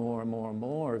 there'll be more and more and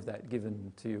more of that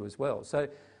given to you as well. So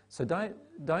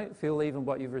don't feel even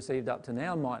what you've received up to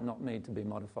now might not need to be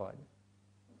modified,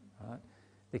 right?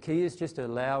 The key is just to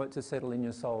allow it to settle in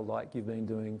your soul like you've been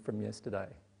doing from yesterday.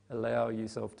 Allow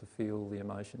yourself to feel the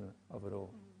emotion of it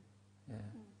all. Yeah.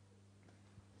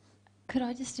 Could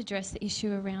I just address the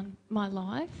issue around my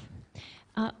life?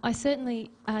 I certainly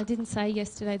didn't say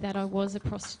yesterday that I was a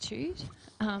prostitute.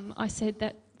 I said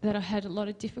that I had a lot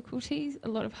of difficulties, a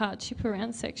lot of hardship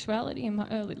around sexuality in my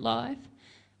early life.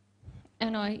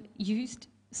 And I used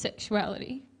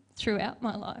sexuality throughout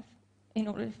my life in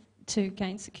order to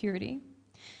gain security.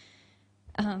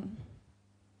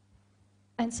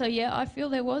 And so, yeah, I feel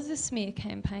there was a smear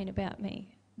campaign about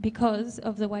me because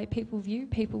of the way people view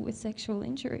people with sexual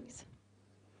injuries.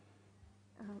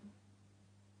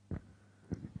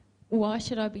 why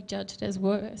should I be judged as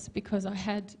worse because I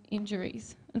had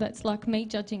injuries? That's like me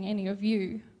judging any of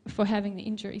you for having the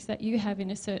injuries that you have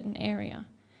in a certain area.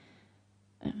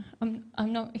 I'm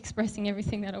not expressing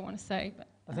everything that I want to say, but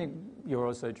I think you're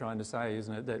also trying to say,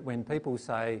 isn't it, that when people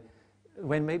say,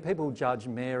 people judge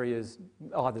Mary as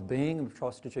either being a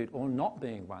prostitute or not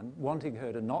being one, wanting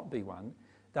her to not be one,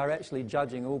 they're actually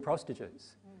judging all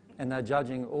prostitutes. And they're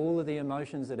judging all of the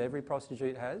emotions that every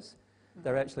prostitute has.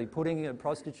 They're actually putting a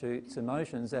prostitute's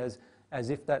emotions as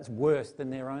if that's worse than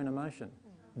their own emotion.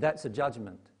 That's a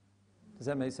judgment. Does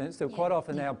that make sense? So quite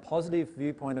often our positive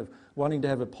viewpoint of wanting to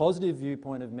have a positive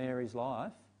viewpoint of Mary's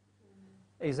life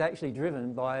is actually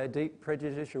driven by a deep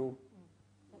prejudicial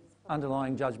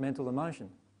underlying judgmental emotion.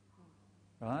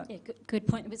 Right? Yeah, good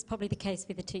point. It was probably the case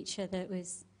with the teacher that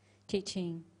was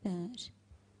teaching that.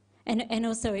 And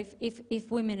also,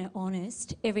 if women are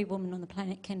honest, every woman on the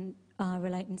planet can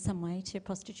relate in some way to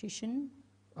prostitution.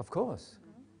 Of course.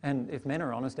 And if men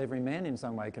are honest, every man in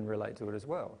some way can relate to it as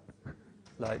well.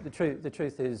 Like the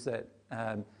truth is that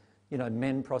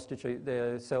men prostitute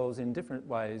themselves in different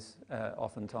ways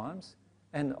oftentimes,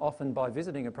 and often by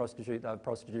visiting a prostitute, they've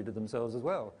prostituted themselves as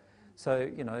well. So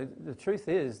the truth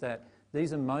is that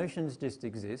these emotions just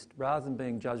exist, rather than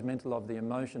being judgmental of the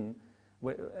emotion.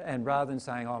 And rather than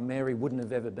saying, oh, Mary wouldn't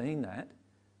have ever been that,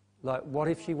 like, what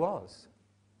if she was?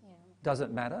 Yeah. Does it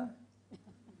matter?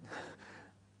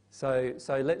 So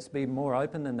let's be more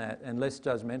open than that and less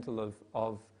judgmental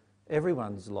of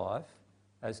everyone's life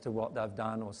as to what they've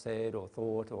done or said or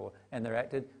thought and they're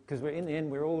acted, because in the end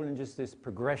we're all in just this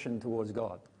progression towards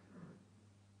God.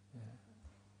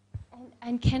 Yeah.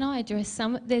 And can I address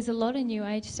there's a lot of New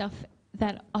Age stuff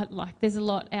that I like. There's a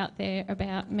lot out there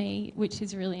about me which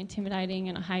is really intimidating,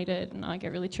 and I hate it and I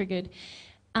get really triggered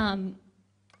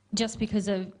just because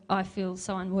I feel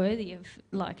so unworthy of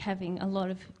like having a lot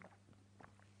of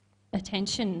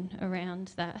attention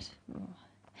around that.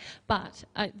 But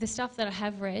the stuff that I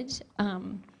have read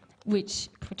which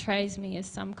portrays me as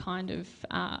some kind of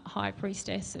high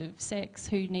priestess of sex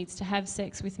who needs to have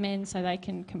sex with men so they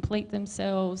can complete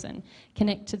themselves and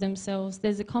connect to themselves.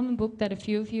 There's a common book that a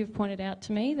few of you have pointed out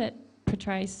to me that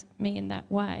portrays me in that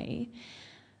way.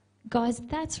 Guys,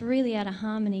 that's really out of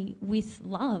harmony with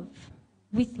love.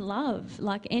 With love.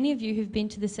 Like any of you who've been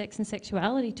to the sex and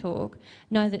sexuality talk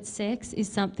know that sex is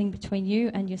something between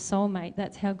you and your soulmate.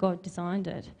 That's how God designed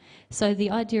it. So the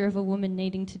idea of a woman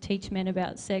needing to teach men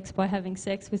about sex by having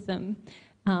sex with them,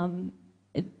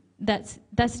 that's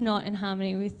not in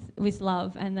harmony with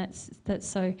love, and that's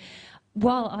so.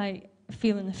 While I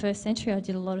feel in the first century I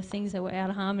did a lot of things that were out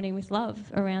of harmony with love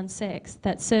around sex,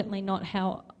 that's certainly not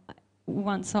how,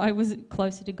 once I was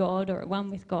closer to God or at one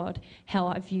with God, how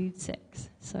I viewed sex.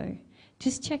 So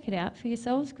just check it out for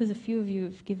yourselves, because a few of you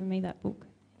have given me that book.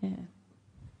 Yeah.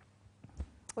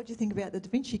 What do you think about the Da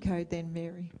Vinci Code then,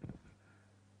 Mary?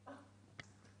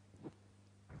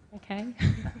 Okay.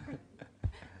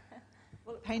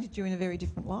 Well, it painted you in a very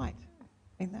different light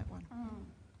in that one.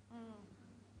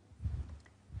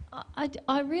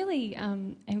 I really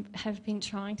have been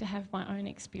trying to have my own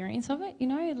experience of it,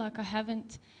 like I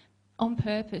haven't, on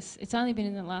purpose, it's only been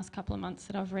in the last couple of months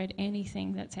that I've read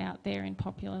anything that's out there in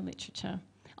popular literature.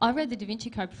 I read the Da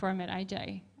Vinci Code before I met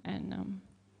AJ, and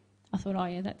I thought, oh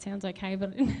yeah, that sounds okay, but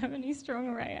I didn't have any strong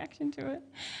reaction to it.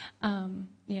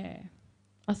 Yeah,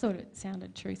 I thought it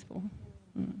sounded truthful.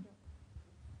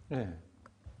 Yeah.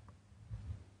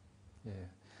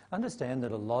 Understand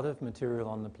that a lot of material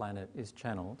on the planet is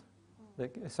channeled.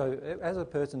 So as a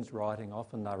person's writing,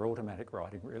 often they're automatic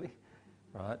writing, really,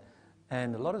 right?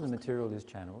 And a lot of the material is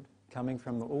channeled, coming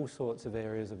from all sorts of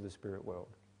areas of the spirit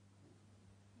world.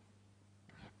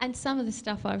 And some of the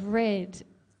stuff I've read,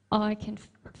 I can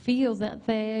feel that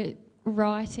they're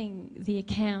writing the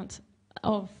account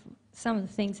of some of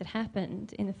the things that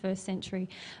happened in the first century,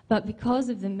 but because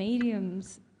of the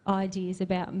medium's ideas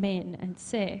about men and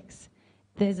sex,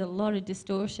 there's a lot of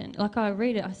distortion. Like I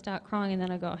read it, I start crying, and then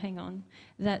I go, hang on,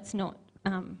 that's not...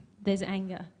 there's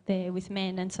anger there with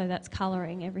men, and so that's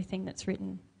colouring everything that's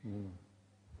written.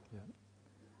 Yeah.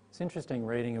 It's interesting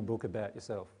reading a book about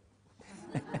yourself.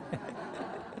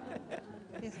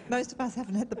 Yes, most of us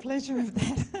haven't had the pleasure of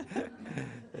that.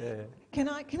 Yeah. Can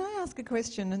I ask a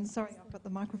question? And sorry, I've got the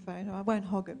microphone. I won't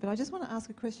hog it, but I just want to ask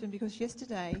a question, because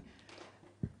yesterday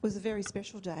was a very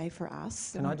special day for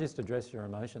us. Can I just address your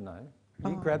emotion, though?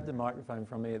 You grabbed the microphone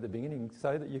from me at the beginning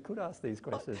so that you could ask these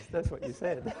questions. That's what you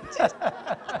said.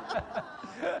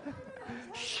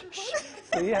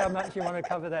 See how much you want to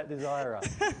cover that desire up.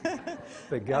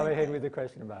 But go ahead with the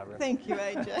question, Barbara. Thank you,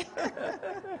 AJ.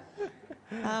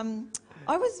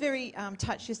 I was very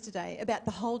touched yesterday about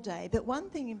the whole day, but one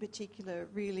thing in particular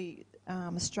really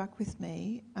struck with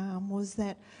me was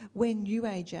that when you,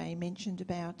 AJ, mentioned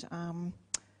about, and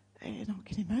I'll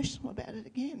get emotional about it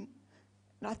again,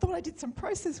 and I thought I did some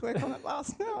process work on it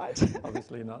last night.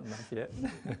 Obviously not enough yet.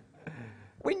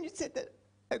 When you said that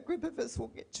a group of us will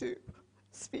get to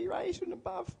sphere 8 and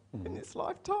above in this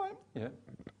lifetime, Yeah.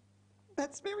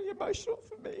 that's very emotional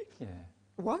for me. Yeah.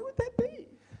 Why would that be?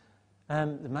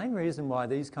 The main reason why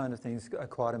these kind of things are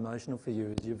quite emotional for you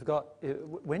is you've got,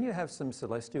 when you have some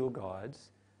celestial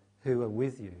guides who are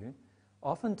with you,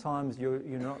 oftentimes you're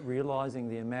not realising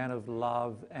the amount of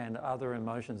love and other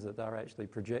emotions that they're actually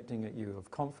projecting at you of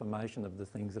confirmation of the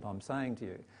things that I'm saying to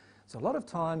you. So a lot of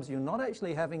times you're not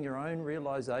actually having your own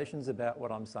realisations about what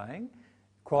I'm saying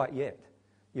quite yet.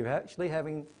 You're actually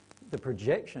having the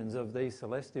projections of these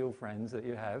celestial friends that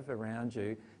you have around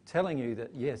you telling you that,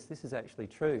 yes, this is actually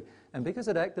true. And because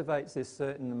it activates this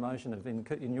certain emotion of,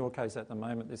 in your case at the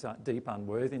moment, this deep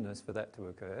unworthiness for that to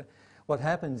occur, what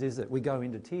happens is that we go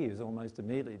into tears almost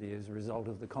immediately as a result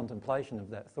of the contemplation of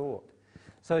that thought.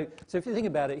 So if you think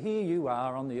about it, here you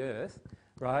are on the earth,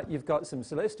 right? You've got some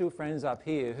celestial friends up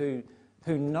here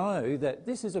who know that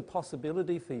this is a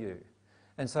possibility for you.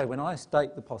 And so when I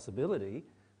state the possibility,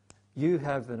 you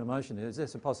have an emotion. Is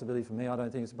this a possibility for me? I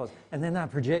don't think it's a possibility. And then they're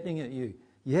projecting at you.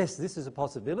 Yes, this is a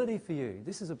possibility for you.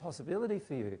 This is a possibility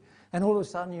for you. And all of a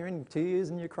sudden you're in tears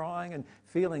and you're crying and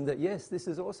feeling that, yes, this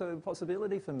is also a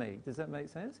possibility for me. Does that make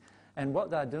sense? And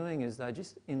what they're doing is they're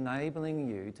just enabling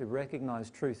you to recognise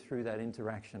truth through that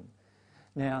interaction.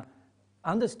 Now,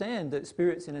 understand that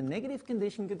spirits in a negative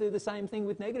condition could do the same thing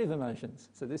with negative emotions.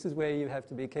 So this is where you have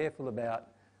to be careful about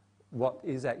what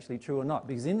is actually true or not.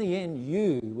 Because in the end,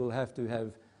 you will have to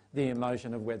have the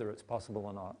emotion of whether it's possible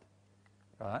or not.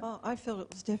 Right? Oh, I felt it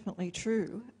was definitely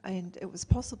true and it was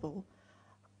possible,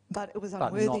 but it was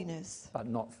unworthiness. But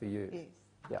not for you. Yes.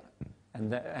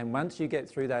 Yeah. And once you get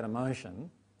through that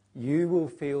emotion, you will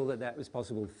feel that that was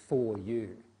possible for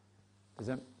you. Does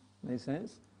that make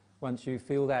sense? Once you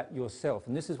feel that yourself.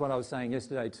 And this is what I was saying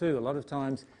yesterday too. A lot of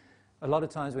times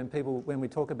when we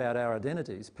talk about our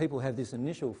identities, people have this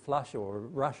initial flush or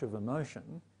rush of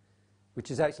emotion,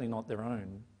 which is actually not their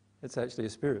own. It's actually a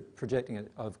spirit projecting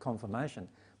it of confirmation.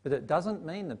 But it doesn't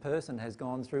mean the person has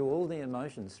gone through all the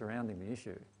emotions surrounding the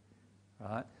issue,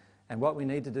 right? And what we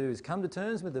need to do is come to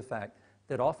terms with the fact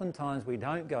that oftentimes we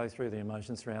don't go through the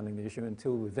emotions surrounding the issue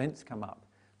until events come up.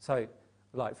 So,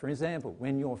 like for example,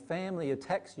 when your family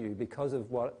attacks you because of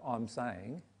what I'm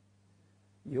saying,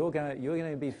 you're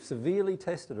going to be severely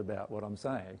tested about what I'm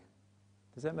saying.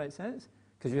 Does that make sense?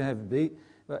 Because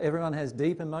everyone has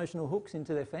deep emotional hooks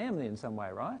into their family in some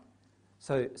way, right?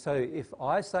 So if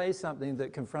I say something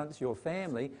that confronts your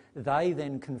family, they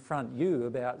then confront you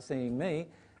about seeing me.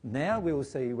 Now we'll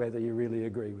see whether you really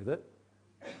agree with it,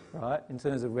 right? In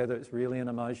terms of whether it's really an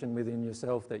emotion within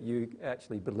yourself that you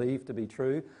actually believe to be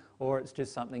true, or it's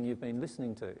just something you've been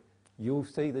listening to. You'll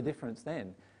see the difference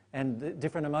then. And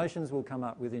different emotions will come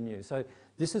up within you. So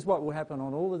this is what will happen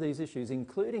on all of these issues,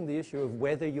 including the issue of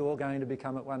whether you're going to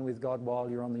become at one with God while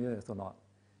you're on the earth or not.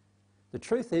 The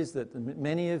truth is that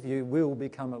many of you will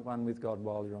become at one with God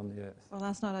while you're on the earth. Well,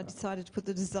 last night I decided to put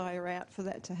the desire out for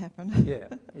that to happen.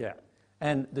 Yeah.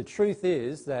 And the truth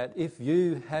is that if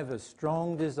you have a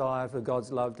strong desire for God's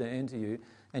love to enter you,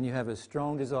 and you have a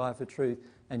strong desire for truth,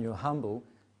 and you're humble,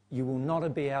 you will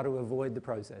not be able to avoid the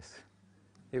process.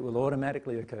 It will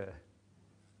automatically occur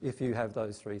if you have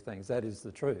those three things. That is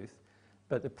the truth.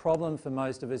 But the problem for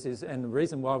most of us is, and the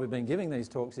reason why we've been giving these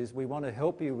talks is we want to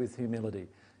help you with humility,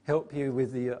 help you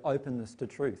with the openness to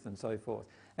truth and so forth,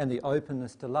 and the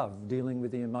openness to love, dealing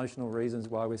with the emotional reasons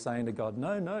why we're saying to God,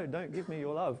 no, don't give me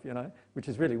your love, which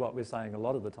is really what we're saying a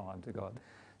lot of the time to God.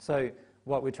 So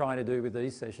what we're trying to do with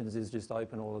these sessions is just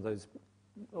open all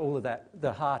of that,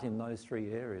 the heart in those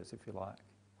three areas, if you like.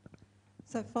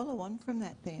 So follow on from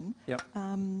that then. Yep.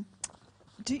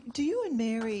 Do you and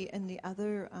Mary and the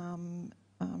other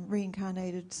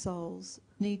reincarnated souls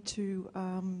need to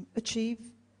achieve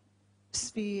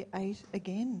sphere 8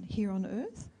 again here on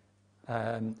Earth?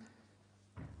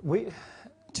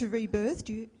 To rebirth?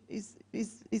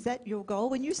 Is that your goal?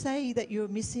 When you say that you're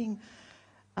missing,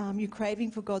 you're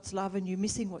craving for God's love and you're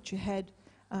missing what you had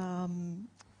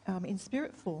in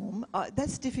spirit form,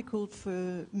 that's difficult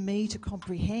for me to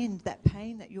comprehend, that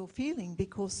pain that you're feeling,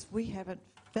 because we haven't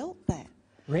felt that.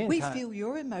 We feel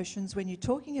your emotions when you're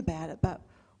talking about it, but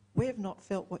we've not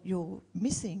felt what you're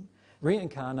missing.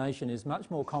 Reincarnation is much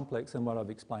more complex than what I've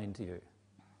explained to you.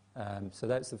 So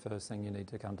that's the first thing you need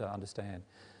to come to understand.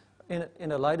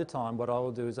 In a later time, what I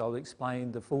will do is I'll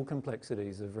explain the full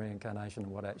complexities of reincarnation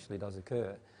and what actually does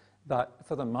occur. But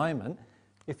for the moment,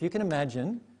 if you can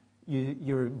imagine,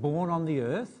 you're born on the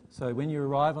earth. So when you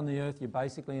arrive on the earth, you're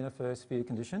basically in a first sphere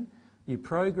condition. You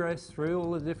progress through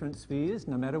all the different spheres,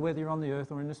 no matter whether you're on the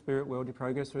earth or in the spirit world, you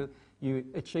progress through. You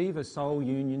achieve a soul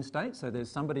union state. So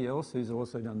there's somebody else who's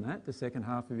also done that, the second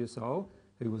half of your soul,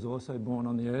 who was also born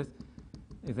on the earth,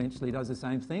 eventually does the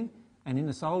same thing. And in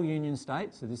the soul union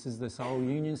state, so this is the soul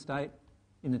union state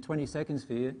in the 22nd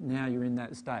sphere, now you're in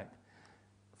that state.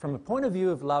 From a point of view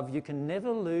of love, you can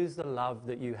never lose the love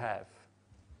that you have.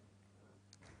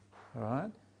 All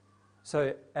right?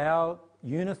 So our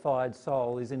unified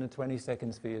soul is in a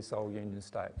 22nd sphere soul union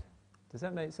state. Does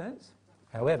that make sense?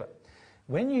 However,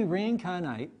 when you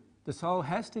reincarnate, the soul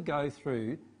has to go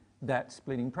through that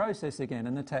splitting process again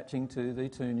and attaching to the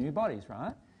two new bodies,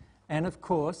 right? And of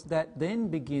course, that then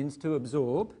begins to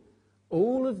absorb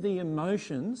all of the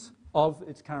emotions of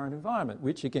its current environment,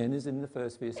 which again is in the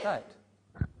first sphere state.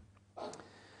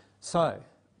 So,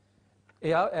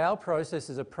 our process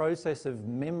is a process of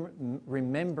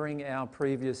remembering our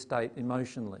previous state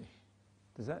emotionally.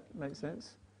 Does that make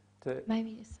sense?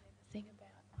 Maybe just say the thing about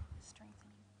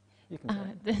strengthening. You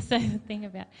can say the thing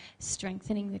about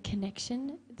strengthening the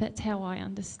connection. That's how I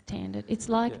understand it. It's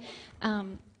like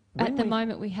at the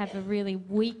moment we have a really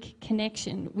weak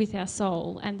connection with our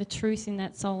soul and the truth in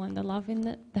that soul and the love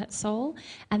in that soul,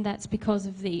 and that's because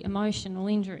of the emotional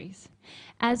injuries.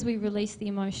 As we release the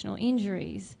emotional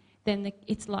injuries, then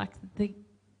it's like the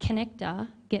connector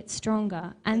gets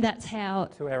stronger, and that's how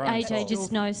AJ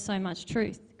just knows so much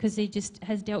truth, because he just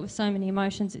has dealt with so many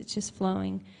emotions, it's just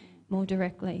flowing more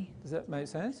directly. Does that make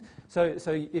sense? So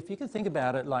if you can think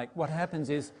about it, like what happens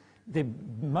is the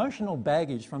emotional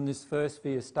baggage from this first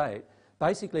sphere state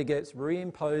basically gets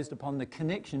reimposed upon the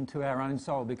connection to our own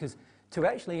soul, because to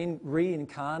actually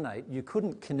reincarnate, you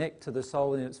couldn't connect to the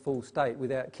soul in its full state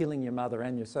without killing your mother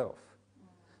and yourself.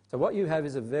 So what you have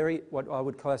is what I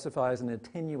would classify as an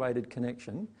attenuated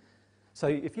connection. So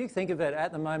if you think of it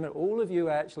at the moment, all of you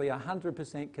are actually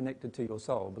 100% connected to your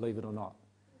soul, believe it or not,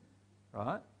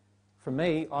 right? For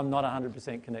me, I'm not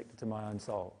 100% connected to my own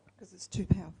soul. Because it's too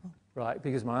powerful. Right,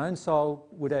 because my own soul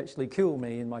would actually kill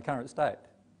me in my current state.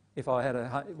 If I had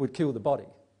it would kill the body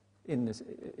in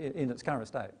its current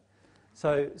state.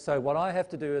 So what I have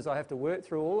to do is I have to work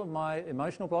through all of my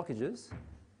emotional blockages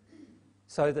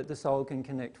so that the soul can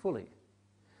connect fully.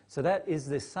 So that is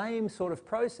the same sort of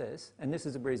process, and this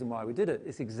is the reason why we did it.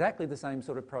 It's exactly the same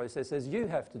sort of process as you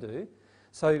have to do.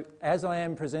 So as I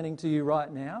am presenting to you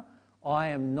right now, I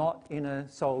am not in a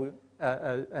soul,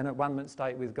 in a one-moment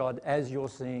state with God as you're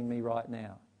seeing me right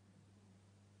now.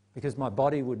 Because my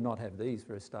body would not have these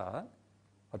for a start.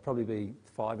 I'd probably be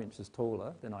 5 inches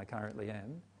taller than I currently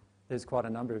am. There's quite a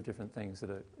number of different things that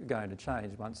are going to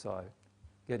change once I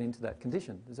get into that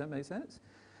condition. Does that make sense?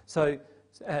 So,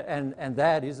 and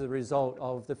that is a result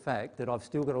of the fact that I've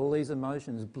still got all these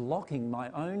emotions blocking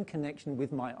my own connection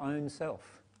with my own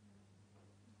self.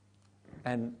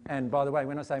 And by the way,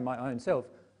 when I say my own self,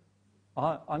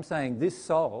 I'm saying this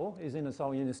soul is in a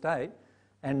soul union state,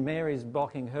 and Mary's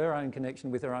blocking her own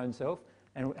connection with her own self,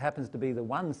 and it happens to be the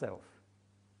one self,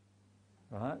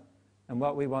 right? And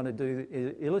what we want to do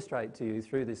is illustrate to you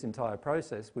through this entire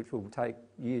process, which will take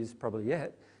years probably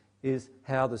yet, is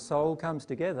how the soul comes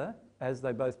together as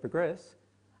they both progress,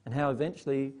 and how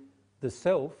eventually the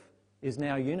self is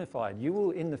now unified. You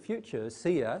will in the future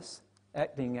see us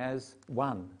acting as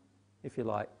one, if you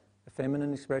like, a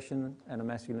feminine expression and a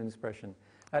masculine expression.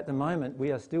 At the moment,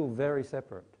 we are still very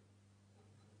separate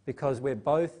because we're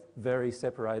both very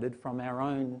separated from our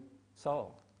own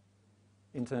soul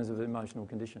in terms of emotional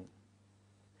condition.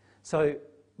 So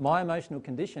my emotional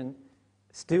condition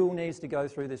still needs to go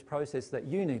through this process that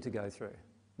you need to go through.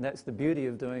 And that's the beauty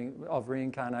of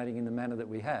reincarnating in the manner that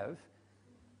we have,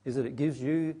 is that it gives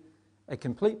you a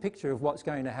complete picture of what's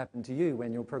going to happen to you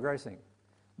when you're progressing.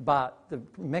 But the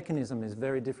mechanism is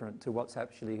very different to what's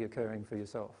actually occurring for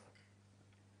yourself.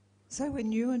 So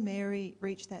when you and Mary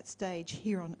reach that stage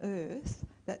here on Earth,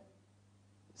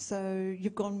 so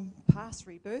you've gone past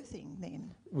rebirthing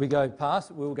then? We'll go past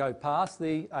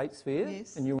the 8th sphere,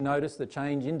 yes. And you'll notice the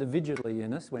change individually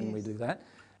in us when yes. we do that.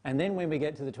 And then when we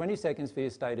get to the 22nd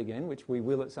sphere state again, which we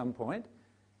will at some point,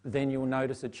 then you'll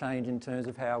notice a change in terms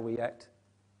of how we act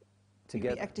together.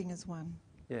 You'll be acting as one.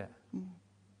 Yeah. Mm.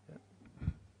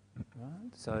 Right.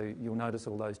 So you'll notice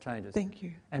all those changes. Thank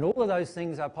you. And all of those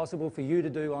things are possible for you to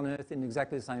do on Earth in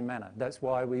exactly the same manner. That's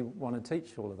why we want to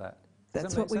teach all of that.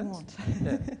 That's what we want.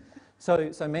 Yeah.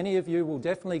 So many of you will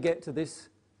definitely get to this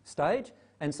stage,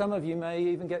 and some of you may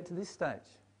even get to this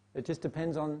stage. It just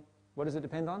depends on What does it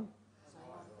depend on?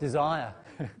 Desire.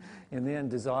 In the end,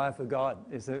 desire for God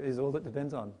is all it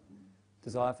depends on.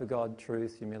 Desire for God,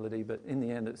 truth, humility, but in the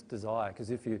end it's desire,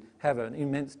 because if you have an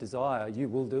immense desire, you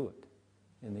will do it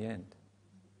in the end.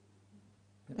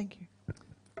 Yep. Thank you.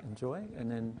 Enjoy, and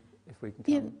then if we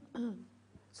can come...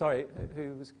 Sorry,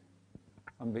 who was...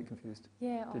 I'm a bit confused.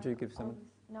 Yeah. Did you give someone?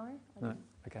 No. No?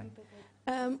 Okay.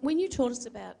 When you taught us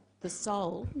about the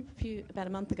soul about a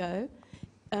month ago,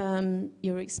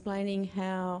 you were explaining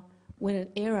how when an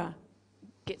error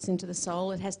gets into the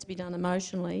soul, it has to be done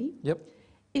emotionally. Yep.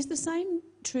 Is the same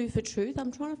true for truth?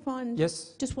 I'm trying to find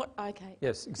just what... Okay.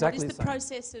 Yes, exactly what is the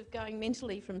process of going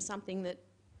mentally from something that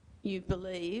you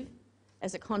believe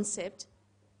as a concept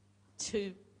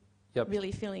to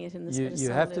really feeling it in the soul level? You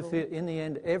have to feel, in the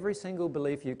end, every single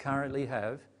belief you currently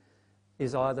have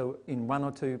is either in one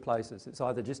or two places. It's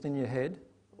either just in your head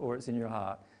or it's in your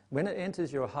heart. When it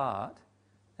enters your heart,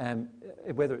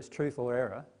 whether it's truth or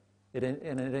error, and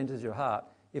it enters your heart,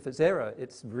 if it's error,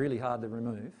 it's really hard to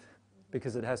remove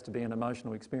because it has to be an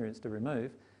emotional experience to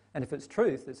remove. And if it's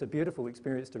truth, it's a beautiful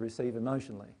experience to receive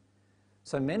emotionally.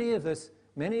 So many of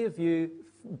you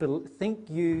think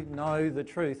you know the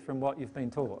truth from what you've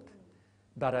been taught,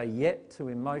 but are yet to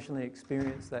emotionally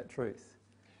experience that truth.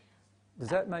 Does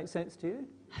that make sense to you?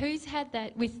 Who's had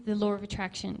that with the law of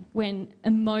attraction when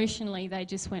emotionally they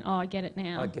just went, oh, I get it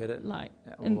now. I get it. Like,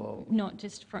 Yeah, not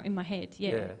just in my head.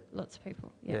 Yeah, lots of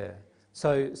people. Yeah.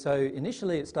 So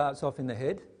initially it starts off in the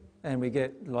head and we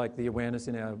get like the awareness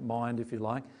in our mind, if you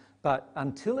like. But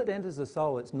until it enters the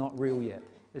soul, it's not real yet.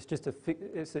 It's just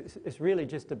it's really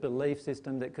just a belief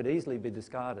system that could easily be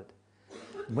discarded.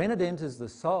 When it enters the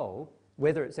soul,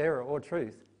 whether it's error or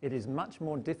truth, it is much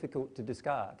more difficult to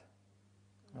discard.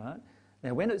 Right?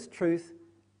 Now, when it's truth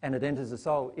and it enters the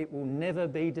soul, it will never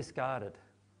be discarded.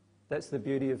 That's the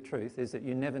beauty of truth, is that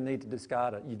you never need to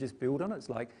discard it. You just build on it. It's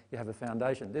like you have a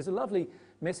foundation. There's a lovely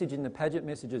message in the Paget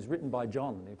Messages written by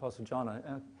John, the Apostle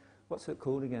John. What's it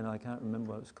called again? I can't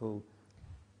remember what it's called.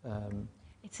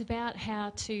 It's about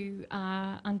how to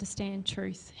understand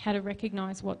truth, how to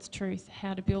recognise what's truth,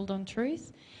 how to build on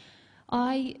truth.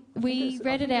 We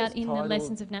read it out in the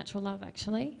Lessons of Natural Love,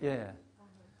 actually. Yeah.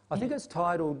 I think it's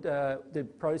titled The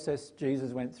Process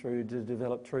Jesus Went Through to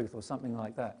Develop Truth or something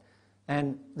like that.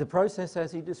 And the process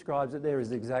as he describes it there is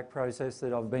the exact process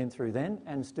that I've been through then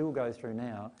and still go through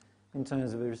now in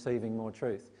terms of receiving more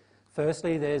truth.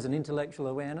 Firstly, there's an intellectual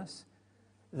awareness.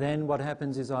 Then what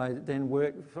happens is I then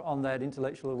work on that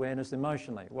intellectual awareness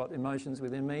emotionally. What emotions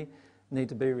within me need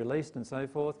to be released and so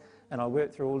forth. And I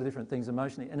work through all the different things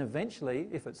emotionally. And eventually,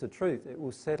 if it's the truth, it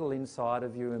will settle inside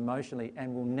of you emotionally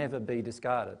and will never be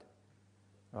discarded.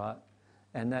 Right?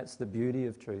 And that's the beauty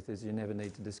of truth, is you never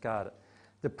need to discard it.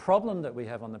 The problem that we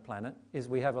have on the planet is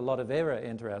we have a lot of error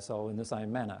enter our soul in the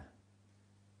same manner.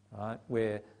 Right?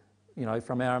 Where, you know,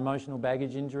 from our emotional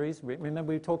baggage injuries,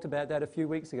 remember we talked about that a few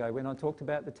weeks ago when I talked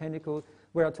about the tentacle,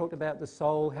 where I talked about the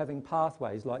soul having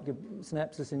pathways like your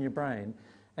synapses in your brain.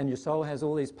 And your soul has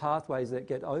all these pathways that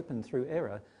get opened through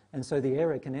error. And so the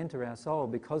error can enter our soul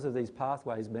because of these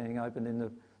pathways being opened in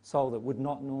the soul that would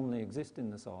not normally exist in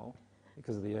the soul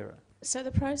because of the error. So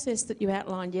the process that you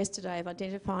outlined yesterday of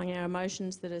identifying our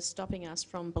emotions that are stopping us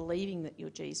from believing that you're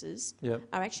Jesus is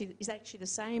actually the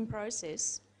same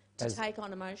process to take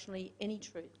on emotionally any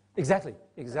truth. Exactly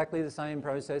the same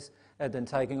process as then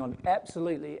taking on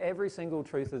absolutely every single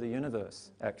truth of the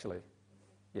universe, actually.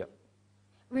 Yep.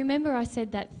 Remember I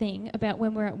said that thing about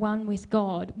when we're at one with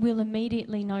God, we'll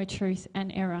immediately know truth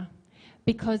and error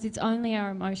because it's only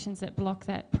our emotions that block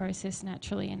that process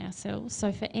naturally in ourselves. So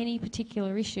for any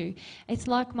particular issue, it's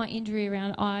like my injury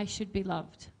around I should be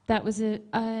loved. That was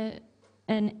an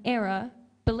error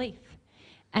belief.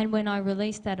 And when I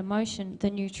released that emotion, the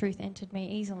new truth entered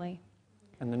me easily.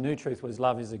 And the new truth was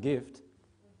love is a gift.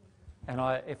 And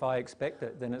if I expect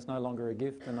it, then it's no longer a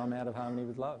gift and I'm out of harmony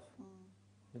with love.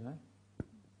 You know?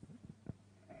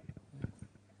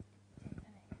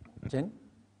 Jen,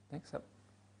 next up.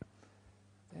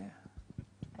 There.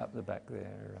 Up the back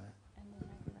there.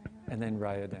 And then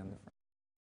Raya down the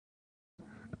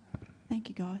front. Thank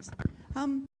you, guys.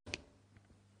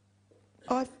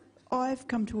 I've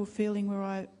come to a feeling where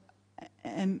I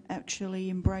am actually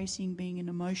embracing being an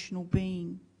emotional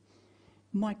being.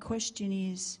 My question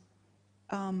is,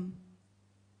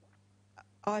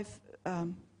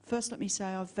 first let me say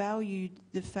I've valued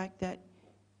the fact that,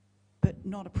 but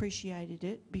not appreciated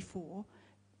it before,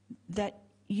 that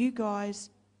you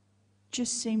guys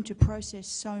just seem to process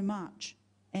so much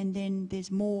and then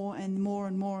there's more and more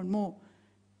and more and more.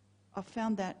 I've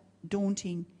found that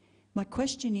daunting. My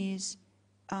question is,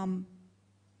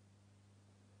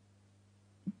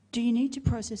 do you need to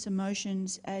process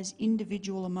emotions as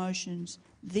individual emotions,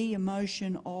 the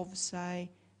emotion of, say,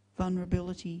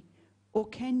 vulnerability, or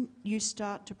can you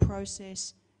start to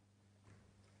process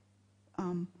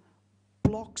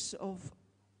blocks of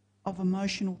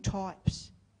emotional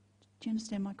types? Do you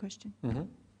understand my question? Mm-hmm.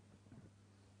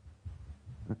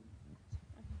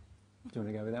 Do you want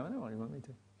to go with that one, or do you want me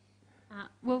to?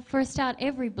 Well, for a start,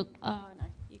 oh, no,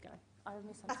 you go. I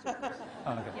misunderstood.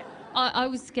 Oh, okay. Yeah. I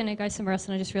was going to go somewhere else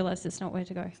and I just realised it's not where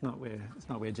to go. It's not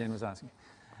where Jen was asking.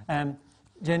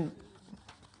 Jen,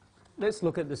 let's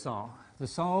look at the soul. The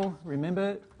soul,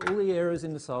 remember all the areas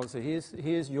in the soul. So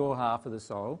here's your half of the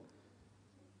soul.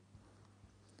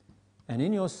 And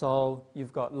in your soul,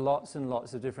 you've got lots and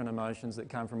lots of different emotions that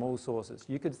come from all sources.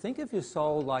 You could think of your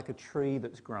soul like a tree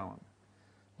that's grown.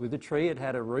 With the tree, it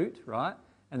had a root, right?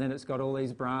 And then it's got all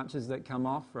these branches that come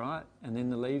off, right? And then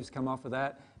the leaves come off of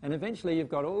that. And eventually you've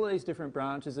got all these different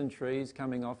branches and trees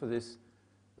coming off of this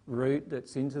root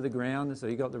that's into the ground. So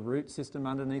you've got the root system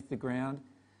underneath the ground.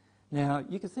 Now,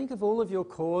 you could think of all of your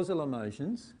causal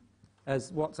emotions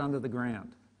as what's under the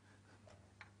ground.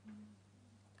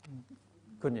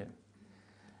 Couldn't you?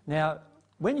 Now,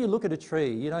 when you look at a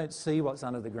tree, you don't see what's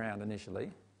under the ground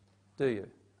initially, do you?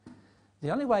 The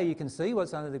only way you can see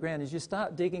what's under the ground is you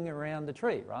start digging around the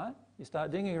tree, right? You start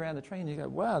digging around the tree and you go,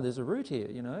 wow, there's a root here,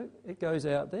 you know, it goes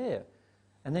out there.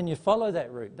 And then you follow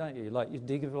that root, don't you? Like you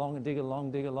dig along and dig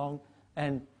along, dig along,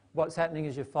 and what's happening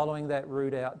is you're following that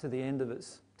root out to the end of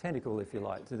its tentacle, if you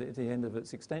like, to the end of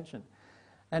its extension.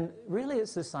 And really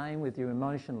it's the same with you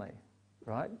emotionally,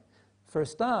 right? For a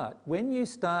start, when you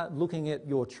start looking at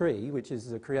your tree, which is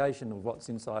the creation of what's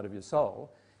inside of your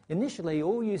soul, initially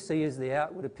all you see is the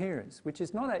outward appearance, which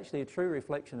is not actually a true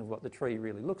reflection of what the tree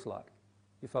really looks like.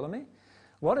 You follow me?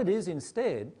 What it is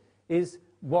instead is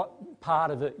what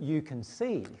part of it you can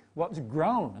see, what's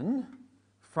grown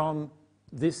from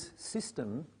this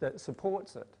system that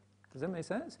supports it. Does that make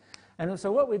sense? And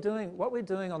so what we're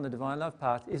doing on the Divine Love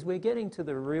path is we're getting to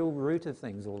the real root of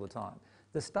things all the time,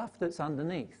 the stuff that's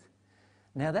underneath.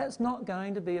 Now that's not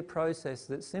going to be a process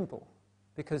that's simple,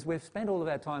 because we've spent all of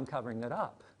our time covering that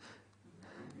up,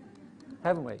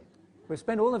 haven't we? We've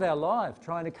spent all of our life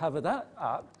trying to cover that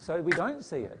up so we don't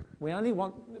see it. We only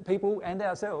want people and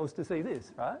ourselves to see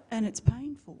this, right? And it's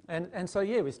painful. And so,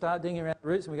 yeah, we start digging around the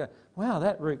roots and we go, wow,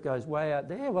 that root goes way out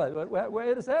there.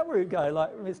 Where does that root go?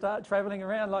 Like, we start travelling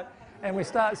around, like, and we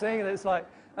start seeing it, it's like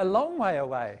a long way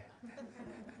away,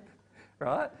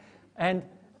 right? And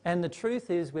the truth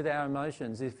is, with our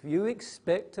emotions, if you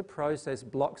expect to process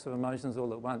blocks of emotions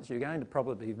all at once, you're going to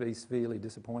probably be severely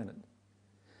disappointed.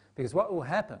 Because what will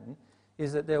happen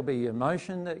is that there'll be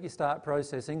emotion that you start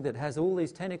processing that has all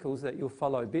these tentacles that you'll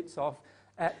follow bits off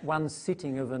at one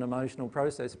sitting of an emotional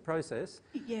process.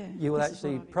 Yeah, you will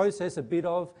actually process a bit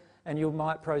of, and you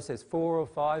might process 4 or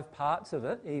 5 parts of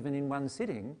it, even in one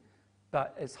sitting,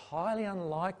 but it's highly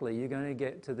unlikely you're going to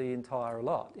get to the entire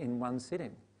lot in one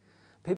sitting.